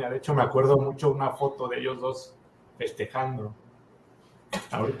campaña. De hecho, me acuerdo mucho una foto de ellos dos festejando.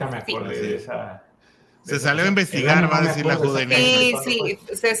 Ahorita me acordé de esa. Se salió a investigar, va a decir la juvenil. Sí,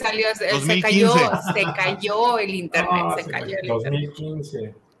 se salió, 2015. se cayó el internet, no, se cayó el 2015.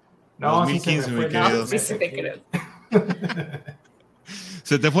 internet. No, 2015, sí mi querido. Sí te creo.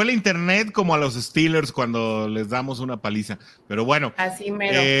 Se te fue el internet como a los Steelers cuando les damos una paliza. Pero bueno, así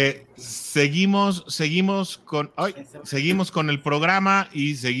mero. seguimos con el programa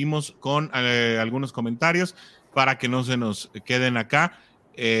y seguimos con algunos comentarios para que no se nos queden acá.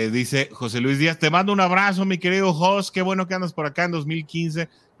 Dice José Luis Díaz, te mando un abrazo, mi querido Jos, qué bueno que andas por acá en 2015,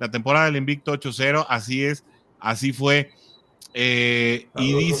 la temporada del Invicto 8-0, así es, así fue.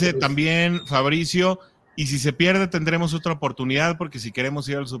 Y dice también Fabricio, y si se pierde tendremos otra oportunidad, porque si queremos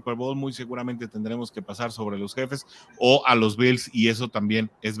ir al Super Bowl muy seguramente tendremos que pasar sobre los Jefes o a los Bills, y eso también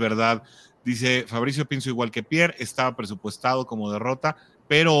es verdad. Dice Fabricio, pienso igual que Pierre, estaba presupuestado como derrota,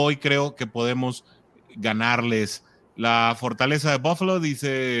 pero hoy creo que podemos ganarles. La fortaleza de Buffalo,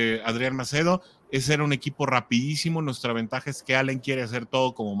 dice Adrián Macedo, es ser un equipo rapidísimo. Nuestra ventaja es que Allen quiere hacer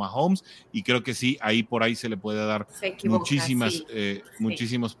todo como Mahomes, y creo que sí, por ahí se le puede dar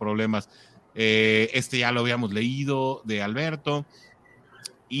muchísimos problemas. Este ya lo habíamos leído de Alberto.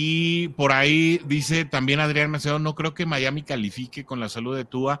 Y por ahí dice también Adrián Macedo, no creo que Miami califique con la salud de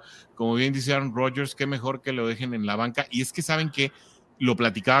Tua. Como bien dice Aaron Rodgers, qué mejor que lo dejen en la banca. Y es que saben que lo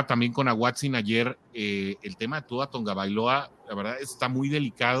platicaba también con Watson ayer, el tema de Tua Tagovailoa, la verdad está muy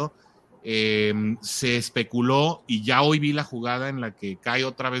delicado. Se especuló y ya hoy vi la jugada en la que cae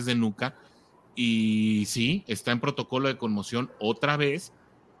otra vez de nuca. Y sí, está en protocolo de conmoción otra vez,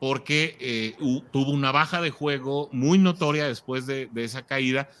 porque tuvo una baja de juego muy notoria después de esa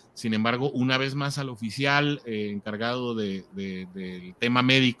caída. Sin embargo, una vez más al oficial encargado del tema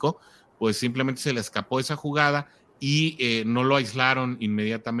médico, pues simplemente se le escapó esa jugada y no lo aislaron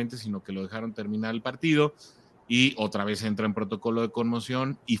inmediatamente, sino que lo dejaron terminar el partido y otra vez entra en protocolo de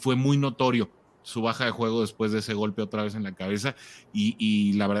conmoción y fue muy notorio su baja de juego después de ese golpe otra vez en la cabeza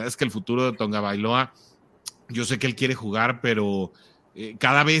y la verdad es que el futuro de Tagovailoa, yo sé que él quiere jugar, pero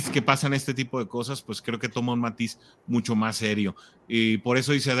cada vez que pasan este tipo de cosas, pues creo que toma un matiz mucho más serio. Y por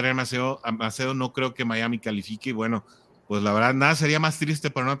eso dice Adrián Macedo, no creo que Miami califique. Y bueno, pues la verdad, nada sería más triste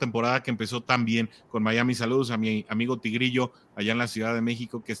para una temporada que empezó tan bien con Miami. Saludos a mi amigo Tigrillo, allá en la Ciudad de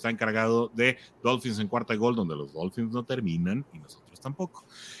México, que está encargado de Dolphins en cuarta y gol, donde los Dolphins no terminan y nosotros tampoco.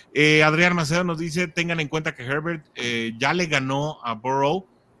 Adrián Macedo nos dice, tengan en cuenta que Herbert ya le ganó a Burrow,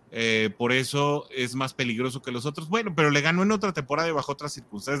 por eso es más peligroso que los otros. Bueno, pero le ganó en otra temporada y bajo otras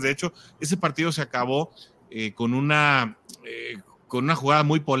circunstancias. De hecho, ese partido se acabó con una jugada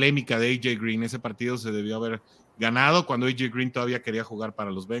muy polémica de AJ Green. Ese partido se debió haber ganado cuando AJ Green todavía quería jugar para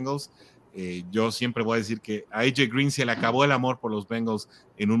los Bengals. Yo siempre voy a decir que a AJ Green se le acabó el amor por los Bengals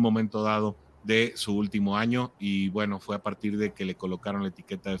en un momento dado de su último año y bueno, fue a partir de que le colocaron la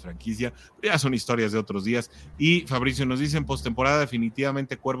etiqueta de franquicia. Ya son historias de otros días. Y Fabricio nos dice, en postemporada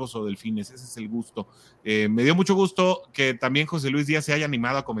definitivamente Cuervos o Delfines, ese es el gusto. Me dio mucho gusto que también José Luis Díaz se haya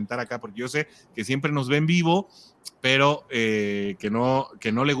animado a comentar acá, porque yo sé que siempre nos ve en vivo, pero que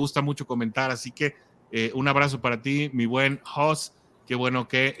no le gusta mucho comentar, así que un abrazo para ti, mi buen Jos, qué bueno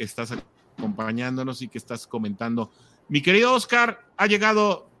que estás acompañándonos y que estás comentando. Mi querido Oscar, ha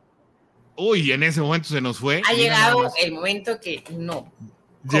llegado... Uy, en ese momento se nos fue. Ha llegado el momento que no.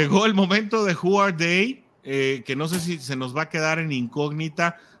 Llegó el momento de Who Are They, que no sé si se nos va a quedar en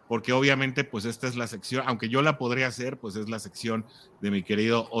incógnita, porque obviamente pues esta es la sección, aunque yo la podría hacer, pues es la sección de mi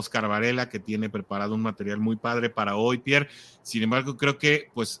querido Oscar Varela, que tiene preparado un material muy padre para hoy, Pierre. Sin embargo, creo que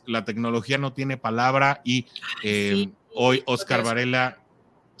pues la tecnología no tiene palabra y sí, hoy Oscar Varela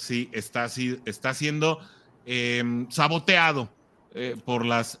sí está siendo saboteado por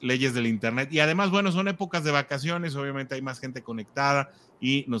las leyes del internet y además, bueno, son épocas de vacaciones, obviamente hay más gente conectada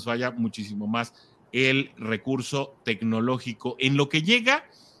y nos falla muchísimo más el recurso tecnológico. En lo que llega,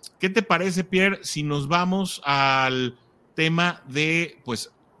 ¿qué te parece, Pierre, si nos vamos al tema de,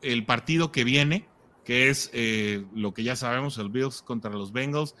 pues, el partido que viene, que es lo que ya sabemos, el Bills contra los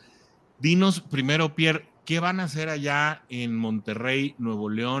Bengals? Dinos primero, Pierre, ¿qué van a hacer allá en Monterrey, Nuevo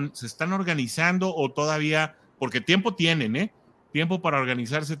León? ¿Se están organizando o todavía, porque tiempo tienen, tiempo para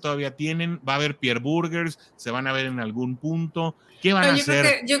organizarse todavía tienen? ¿Va a haber Pierre Burgers? ¿Se van a ver en algún punto? ¿Qué van a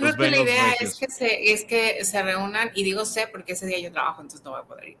hacer? Yo creo que la idea es que se reúnan, y digo sé porque ese día yo trabajo, entonces no voy a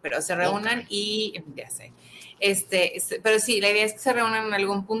poder ir, pero se reúnan y ya sé. Pero sí, la idea es que se reúnan en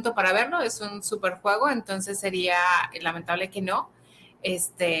algún punto para verlo, es un super juego, entonces sería lamentable que no.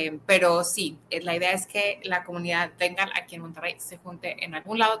 Pero sí, la idea es que la comunidad Bengal aquí en Monterrey se junte en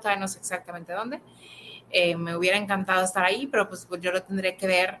algún lado, todavía no sé exactamente dónde. Me hubiera encantado estar ahí, pero pues yo lo tendré que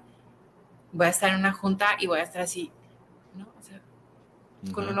ver. Voy a estar en una junta y voy a estar así, ¿no? O sea,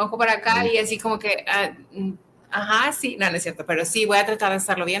 con un ojo para acá y así como que, ajá, sí, no es cierto, pero sí voy a tratar de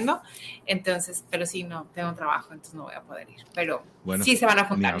estarlo viendo. Entonces, pero sí, no, tengo trabajo, entonces no voy a poder ir. Pero bueno, sí se van a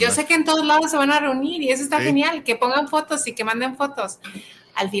juntar. Yo sé que en todos lados se van a reunir y eso está genial, que pongan fotos y que manden fotos.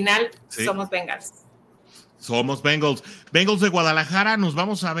 Al final, somos Bengals. Somos Bengals. Bengals de Guadalajara, nos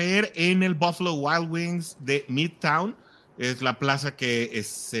vamos a ver en el Buffalo Wild Wings de Midtown. Es la plaza que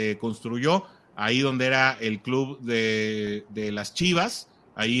se construyó ahí donde era el club de las Chivas,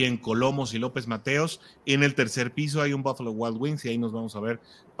 ahí en Colomos y López Mateos. En el tercer piso hay un Buffalo Wild Wings y ahí nos vamos a ver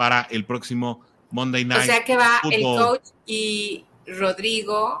para el próximo Monday Night. O sea que va Football. El coach y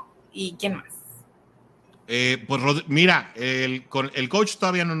Rodrigo y ¿quién más? Pues mira, el coach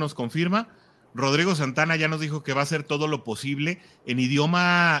todavía no nos confirma. Rodrigo Santana ya nos dijo que va a hacer todo lo posible. En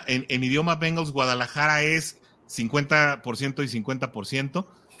idioma Bengals, Guadalajara es 50% y 50%,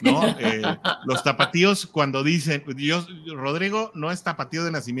 ¿no? Los tapatíos cuando dicen, Rodrigo no es tapatío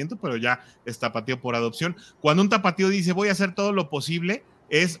de nacimiento, pero ya es tapatío por adopción. Cuando un tapatío dice voy a hacer todo lo posible,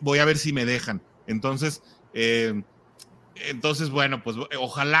 voy a ver si me dejan. Entonces, bueno, pues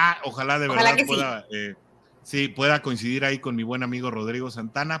ojalá de verdad pueda... Sí. sí, pueda coincidir ahí con mi buen amigo Rodrigo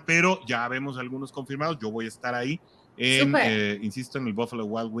Santana, pero ya vemos algunos confirmados. Yo voy a estar ahí insisto, en el Buffalo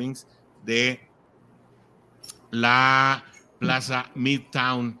Wild Wings de la Plaza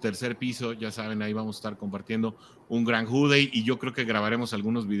Midtown, tercer piso. Ya saben, ahí vamos a estar compartiendo un gran Day y yo creo que grabaremos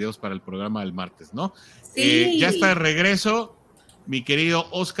algunos videos para el programa del martes, ¿no? Sí. Ya está de regreso mi querido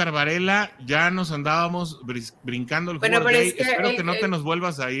Oscar Varela. Ya nos andábamos brincando el Day. Espero que no te nos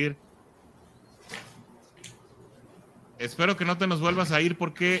vuelvas a ir. Espero que no te nos vuelvas a ir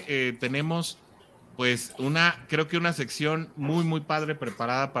porque tenemos pues creo que una sección muy, muy padre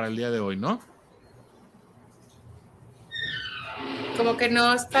preparada para el día de hoy, ¿no? Como que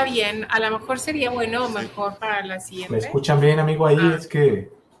no está bien. A lo mejor sería bueno o mejor para la siguiente. ¿Me escuchan bien, amigo? Ahí es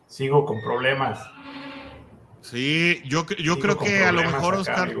que sigo con problemas. Sí, yo creo que a lo mejor, acá,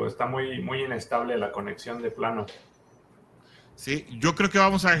 Oscar... amigo, está muy, muy inestable la conexión de plano. Sí, yo creo que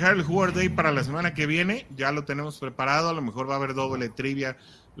vamos a dejar el Hoover Day para la semana que viene. Ya lo tenemos preparado. A lo mejor va a haber doble trivia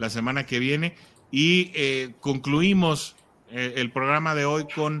la semana que viene. Y concluimos el programa de hoy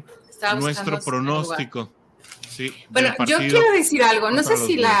con nuestro pronóstico. Sí, bueno, yo quiero decir algo. No sé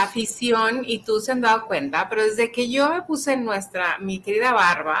si la afición y tú se han dado cuenta, pero desde que yo me puse en mi querida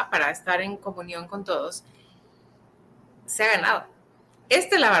barba para estar en comunión con todos, se ha ganado.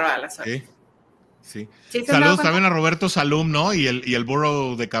 Esta es la barba de la suerte. Sí. Saludos también a Roberto Salum, ¿no? Y el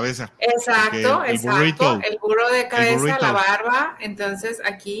burro de cabeza. Exacto. El burro de cabeza, la barba. Entonces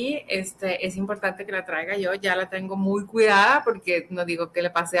aquí es importante que la traiga yo. Ya la tengo muy cuidada porque no digo que le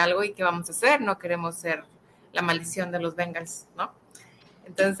pase algo y qué vamos a hacer. No queremos ser la maldición de los Bengals, ¿no?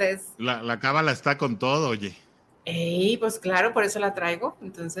 Entonces... La cábala está con todo, oye. Pues claro, por eso la traigo.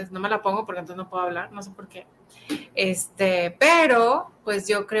 Entonces no me la pongo porque entonces no puedo hablar. No sé por qué. Pero pues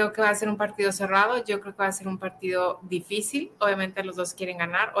yo creo que va a ser un partido cerrado, yo creo que va a ser un partido difícil. Obviamente los dos quieren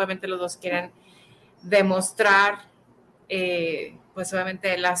ganar, obviamente los dos quieren demostrar pues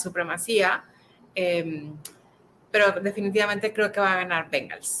obviamente la supremacía, pero definitivamente creo que va a ganar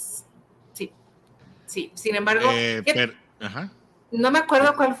Bengals. Sí. Sin embargo, no me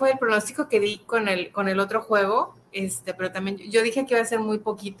acuerdo cuál fue el pronóstico que di con el otro juego, pero también yo dije que iba a ser muy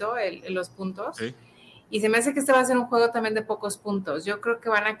poquito los puntos. Sí. Y se me hace que este va a ser un juego también de pocos puntos. Yo creo que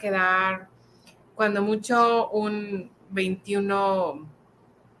van a quedar, cuando mucho, un 21,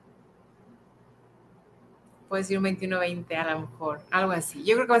 puedes decir un 21-20 a lo mejor, algo así.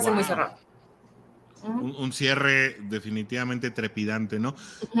 Yo creo que va a ser muy cerrado. Un cierre definitivamente trepidante, ¿no?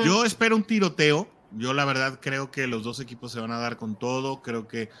 Yo espero un tiroteo. Yo la verdad creo que los dos equipos se van a dar con todo. Creo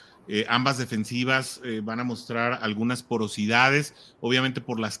que ambas defensivas van a mostrar algunas porosidades, obviamente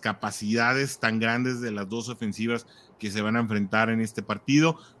por las capacidades tan grandes de las dos ofensivas que se van a enfrentar en este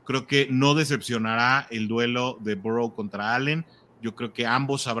partido. Creo que no decepcionará el duelo de Burrow contra Allen. Yo creo que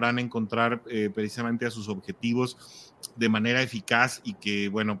ambos sabrán encontrar precisamente a sus objetivos de manera eficaz y que,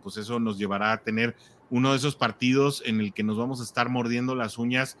 bueno, pues eso nos llevará a tener uno de esos partidos en el que nos vamos a estar mordiendo las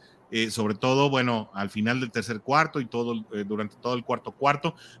uñas, sobre todo, bueno, al final del tercer cuarto y durante todo el cuarto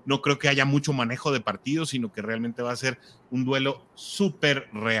cuarto. No creo que haya mucho manejo de partidos, sino que realmente va a ser un duelo súper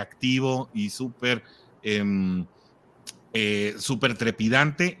reactivo y súper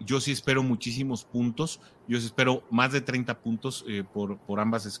trepidante. Yo sí espero muchísimos puntos. Yo sí espero más de 30 puntos por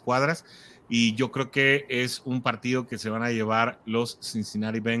ambas escuadras. Y yo creo que es un partido que se van a llevar los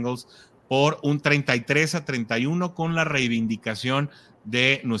Cincinnati Bengals por un 33-31 con la reivindicación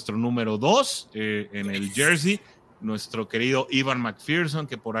de nuestro número 2 en el jersey, nuestro querido Ivan McPherson,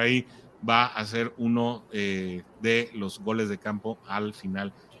 que por ahí va a ser uno de los goles de campo al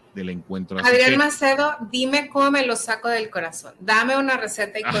final del encuentro. Adrián Macedo, dime cómo me lo saco del corazón. Dame una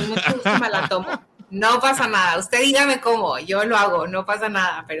receta y con mucho gusto me la tomo. No pasa nada. Usted dígame cómo, yo lo hago, no pasa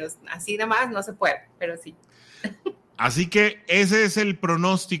nada, pero así de más no se puede, pero sí. Así que ese es el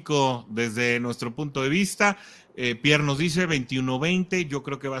pronóstico desde nuestro punto de vista. Pierre nos dice 21-20, yo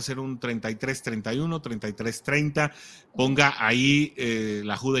creo que va a ser un 33-31, 33-30. Ponga ahí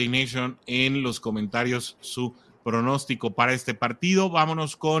la Juday Nation en los comentarios su pronóstico para este partido.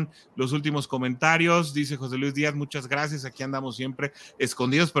 Vámonos con los últimos comentarios. Dice José Luis Díaz, muchas gracias, aquí andamos siempre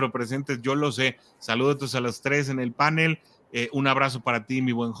escondidos pero presentes, yo lo sé. Saludos a los tres en el panel, un abrazo para ti,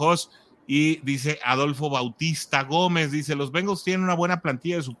 mi buen host. Y dice Adolfo Bautista Gómez, dice, los Bengals tienen una buena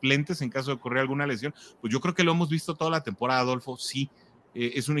plantilla de suplentes en caso de ocurrir alguna lesión. Pues yo creo que lo hemos visto toda la temporada, Adolfo, sí.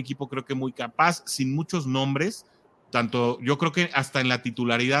 Es un equipo creo que muy capaz, sin muchos nombres, tanto, yo creo que hasta en la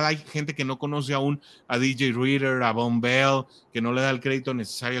titularidad hay gente que no conoce aún a DJ Reader, a Von Bell, que no le da el crédito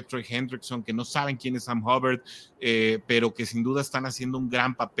necesario a Trey Hendrickson, que no saben quién es Sam Hubbard, pero que sin duda están haciendo un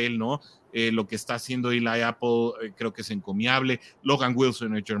gran papel, ¿no? Lo que está haciendo Eli Apple creo que es encomiable. Logan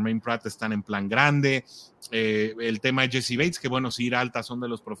Wilson y Jermaine Pratt están en plan grande. El tema de Jesse Bates, que bueno, sí, ir alta son de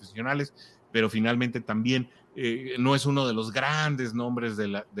los profesionales, pero finalmente también no es uno de los grandes nombres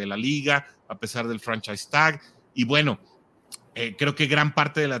de la liga, a pesar del franchise tag. Y bueno, creo que gran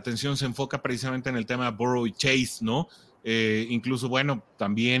parte de la atención se enfoca precisamente en el tema de Burrow y Chase, ¿no? Incluso, bueno,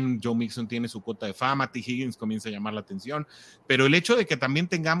 también Joe Mixon tiene su cuota de fama, T. Higgins comienza a llamar la atención, pero el hecho de que también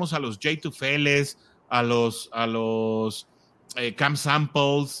tengamos a los Jay Tufeles, a los Cam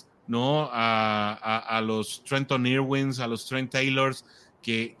Samples, ¿no? A los Trenton Irwins, a los Trent Taylors,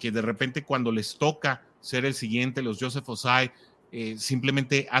 que de repente cuando les toca ser el siguiente, los Joseph Osai,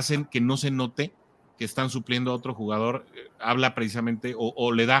 simplemente hacen que no se note que están supliendo a otro jugador, habla precisamente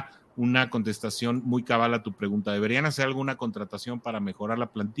o le da una contestación muy cabal a tu pregunta. ¿Deberían hacer alguna contratación para mejorar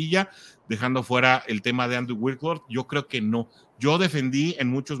la plantilla, dejando fuera el tema de Andrew Whitworth? Yo creo que no. Yo defendí en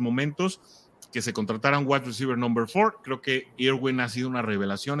muchos momentos que se contratara un wide receiver number 4. Creo que Irwin ha sido una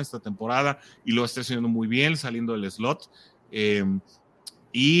revelación esta temporada y lo está haciendo muy bien saliendo del slot.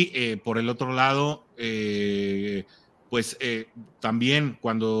 Por el otro lado, también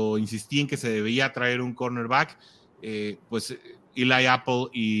cuando insistí en que se debía traer un cornerback, pues Eli Apple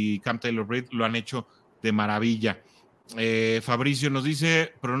y Cam Taylor-Britt lo han hecho de maravilla. Fabricio nos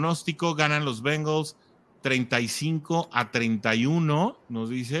dice, pronóstico, ganan los Bengals 35-31, nos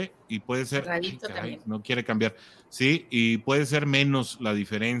dice, y puede ser, no quiere cambiar, sí, y puede ser menos la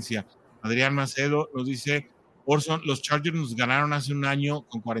diferencia. Adrián Macedo nos dice, Orson, los Chargers nos ganaron hace un año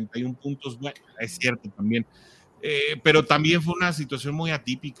con 41 puntos, bueno, es cierto también. Pero también fue una situación muy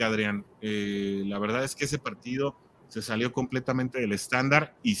atípica, Adrián. La verdad es que ese partido se salió completamente del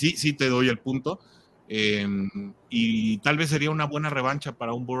estándar y sí te doy el punto. Y tal vez sería una buena revancha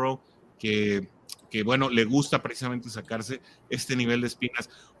para un Burrow que bueno, le gusta precisamente sacarse este nivel de espinas.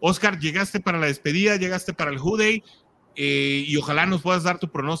 Oscar, llegaste para la despedida, llegaste para el Who Day, y ojalá nos puedas dar tu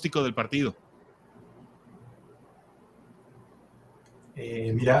pronóstico del partido.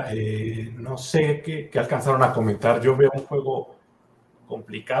 No sé qué alcanzaron a comentar. Yo veo un juego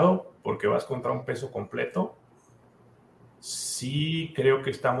complicado porque vas contra un peso completo. Sí creo que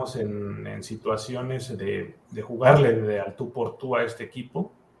estamos en situaciones de jugarle de al tú por tú a este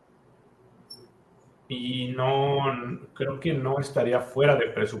equipo. Y no creo que no estaría fuera de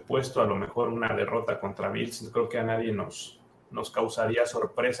presupuesto a lo mejor una derrota contra Bills. Creo que a nadie nos causaría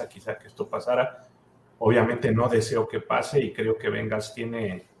sorpresa quizá que esto pasara. Obviamente no deseo que pase y creo que Bengals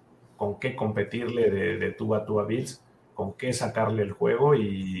tiene con qué competirle de tú a Bills, con qué sacarle el juego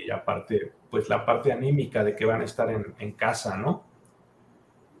y aparte, pues la parte anímica de que van a estar en casa, ¿no?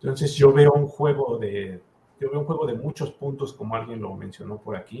 Entonces yo veo un juego de muchos puntos, como alguien lo mencionó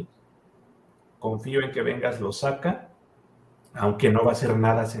por aquí. Confío en que Bengals lo saca, aunque no va a ser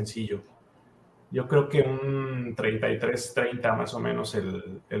nada sencillo. Yo creo que un 33-30 más o menos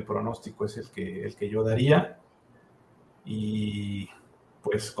el pronóstico es el que yo daría. Y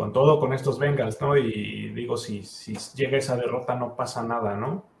pues con todo, con estos Bengals, ¿no? Y digo, si llega esa derrota no pasa nada,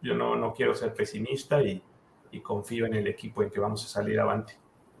 ¿no? Yo no quiero ser pesimista y confío en el equipo en que vamos a salir avante.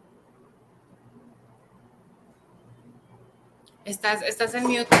 Estás en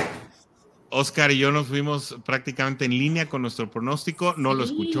mute. Oscar y yo nos fuimos prácticamente en línea con nuestro pronóstico, no lo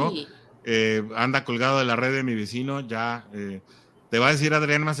escuchó. Anda colgado de la red de mi vecino, ya te va a decir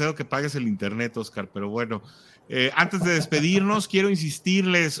Adrián Macedo que pagues el internet, Oscar, pero bueno, antes de despedirnos, quiero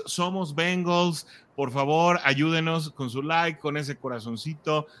insistirles, somos Bengals, por favor, ayúdenos con su like, con ese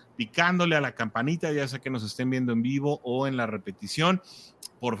corazoncito, picándole a la campanita, ya sea que nos estén viendo en vivo o en la repetición,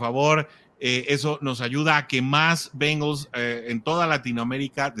 por favor. Eso nos ayuda a que más Bengals en toda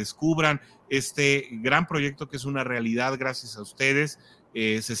Latinoamérica descubran este gran proyecto que es una realidad gracias a ustedes.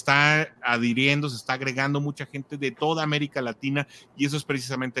 Se está adhiriendo, se está agregando mucha gente de toda América Latina y eso es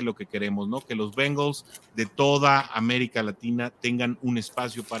precisamente lo que queremos, ¿no? Que los Bengals de toda América Latina tengan un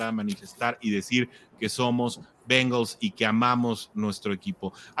espacio para manifestar y decir que somos Bengals y que amamos nuestro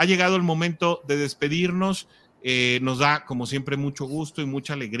equipo. Ha llegado el momento de despedirnos. Nos da, como siempre, mucho gusto y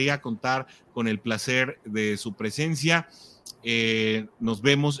mucha alegría contar con el placer de su presencia. Nos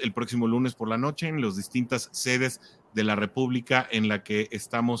vemos el próximo lunes por la noche en las distintas sedes de la República en la que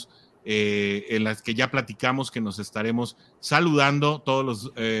estamos, en las que ya platicamos que nos estaremos saludando todos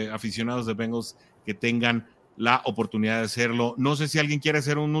los aficionados de Bengals que tengan la oportunidad de hacerlo. No sé si alguien quiere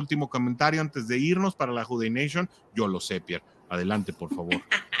hacer un último comentario antes de irnos para la Juday Nation. Yo lo sé, Pierre. Adelante, por favor.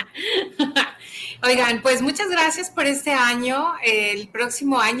 Oigan, pues muchas gracias por este año. El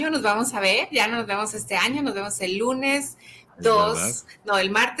próximo año nos vamos a ver, ya no nos vemos este año, nos vemos el lunes 2, no,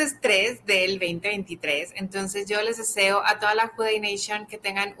 el martes 3 del 2023. Entonces yo les deseo a toda la Juday Nation que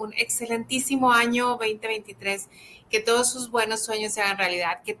tengan un excelentísimo año 2023, que todos sus buenos sueños se hagan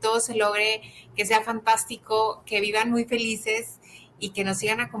realidad, que todo se logre, que sea fantástico, que vivan muy felices y que nos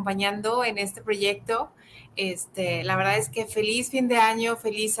sigan acompañando en este proyecto. La verdad es que feliz fin de año,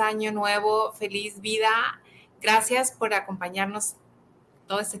 feliz año nuevo, feliz vida. Gracias por acompañarnos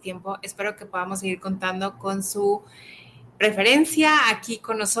todo este tiempo. Espero que podamos seguir contando con su preferencia aquí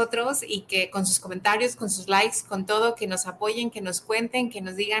con nosotros y que con sus comentarios, con sus likes, con todo, que nos apoyen, que nos cuenten, que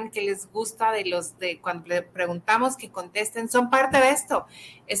nos digan qué les gusta de cuando le preguntamos, que contesten. Son parte de esto.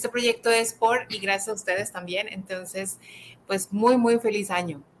 Este proyecto es por y gracias a ustedes también. Entonces, pues muy, muy feliz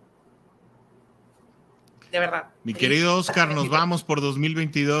año. De verdad. Mi querido Oscar, nos vamos por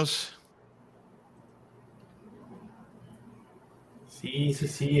 2022.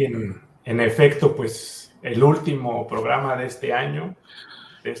 Sí, en efecto, pues el último programa de este año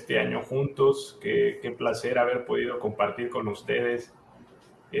juntos. Qué placer haber podido compartir con ustedes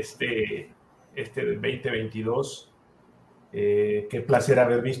este 2022. Qué placer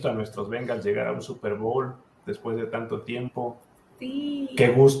haber visto a nuestros Bengals llegar a un Super Bowl después de tanto tiempo. Sí. Qué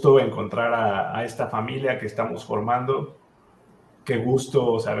gusto encontrar a esta familia que estamos formando. Qué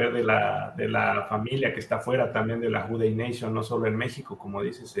gusto saber de la familia que está fuera también de la Juday Nation, no solo en México, como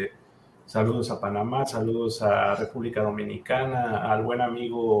dices. Saludos a Panamá, saludos a República Dominicana, al buen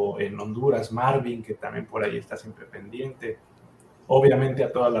amigo en Honduras, Marvin, que también por ahí está siempre pendiente. Obviamente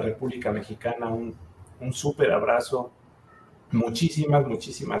a toda la República Mexicana, un súper abrazo. Muchísimas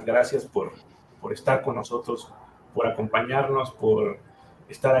gracias por estar con nosotros, por acompañarnos, por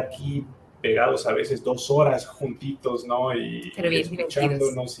estar aquí pegados a veces 2 horas juntitos, ¿no? Y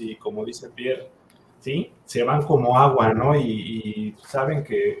escuchándonos, y como dice Pierre, ¿sí? Se van como agua, ¿no? Y saben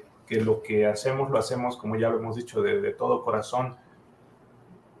que lo que hacemos, lo hacemos, como ya lo hemos dicho, de todo corazón.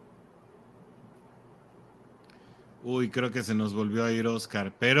 Uy, creo que se nos volvió a ir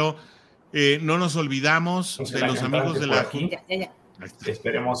Oscar, pero no nos olvidamos de los amigos de la... Aquí. Ya.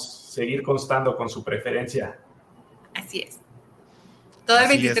 Esperemos seguir constando con su preferencia. Así es. Todo el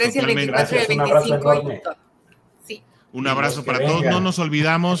 23 y el 24 y el 25. Sí. Un abrazo para todos. No nos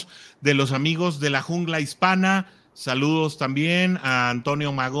olvidamos de los amigos de la Jungla Hispana. Saludos también a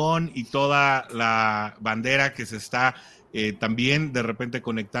Antonio Magón y toda la bandera que se está también de repente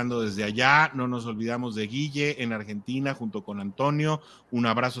conectando desde allá. No nos olvidamos de Guille en Argentina junto con Antonio. Un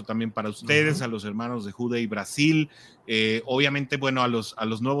abrazo también para ustedes, a los hermanos de Juday Brasil. Obviamente, bueno, a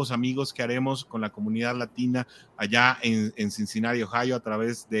los nuevos amigos que haremos con la comunidad latina allá en Cincinnati, Ohio, a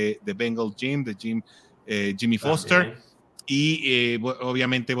través de Bengal Gym, de Jimmy Foster. Y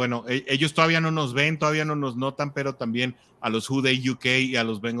obviamente, bueno, ellos todavía no nos ven, todavía no nos notan, pero también a los Juday UK y a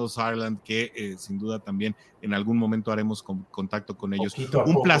los Bengals Ireland, que sin duda también en algún momento haremos contacto con ellos.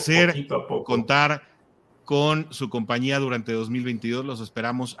 Un placer contar con su compañía durante 2022. Los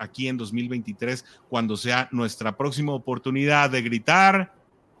esperamos aquí en 2023, cuando sea nuestra próxima oportunidad de gritar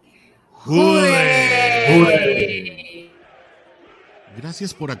 ¡Juday!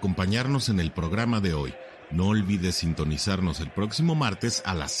 Gracias por acompañarnos en el programa de hoy. No olvides sintonizarnos el próximo martes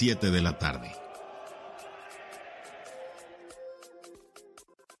a las 7 de la tarde.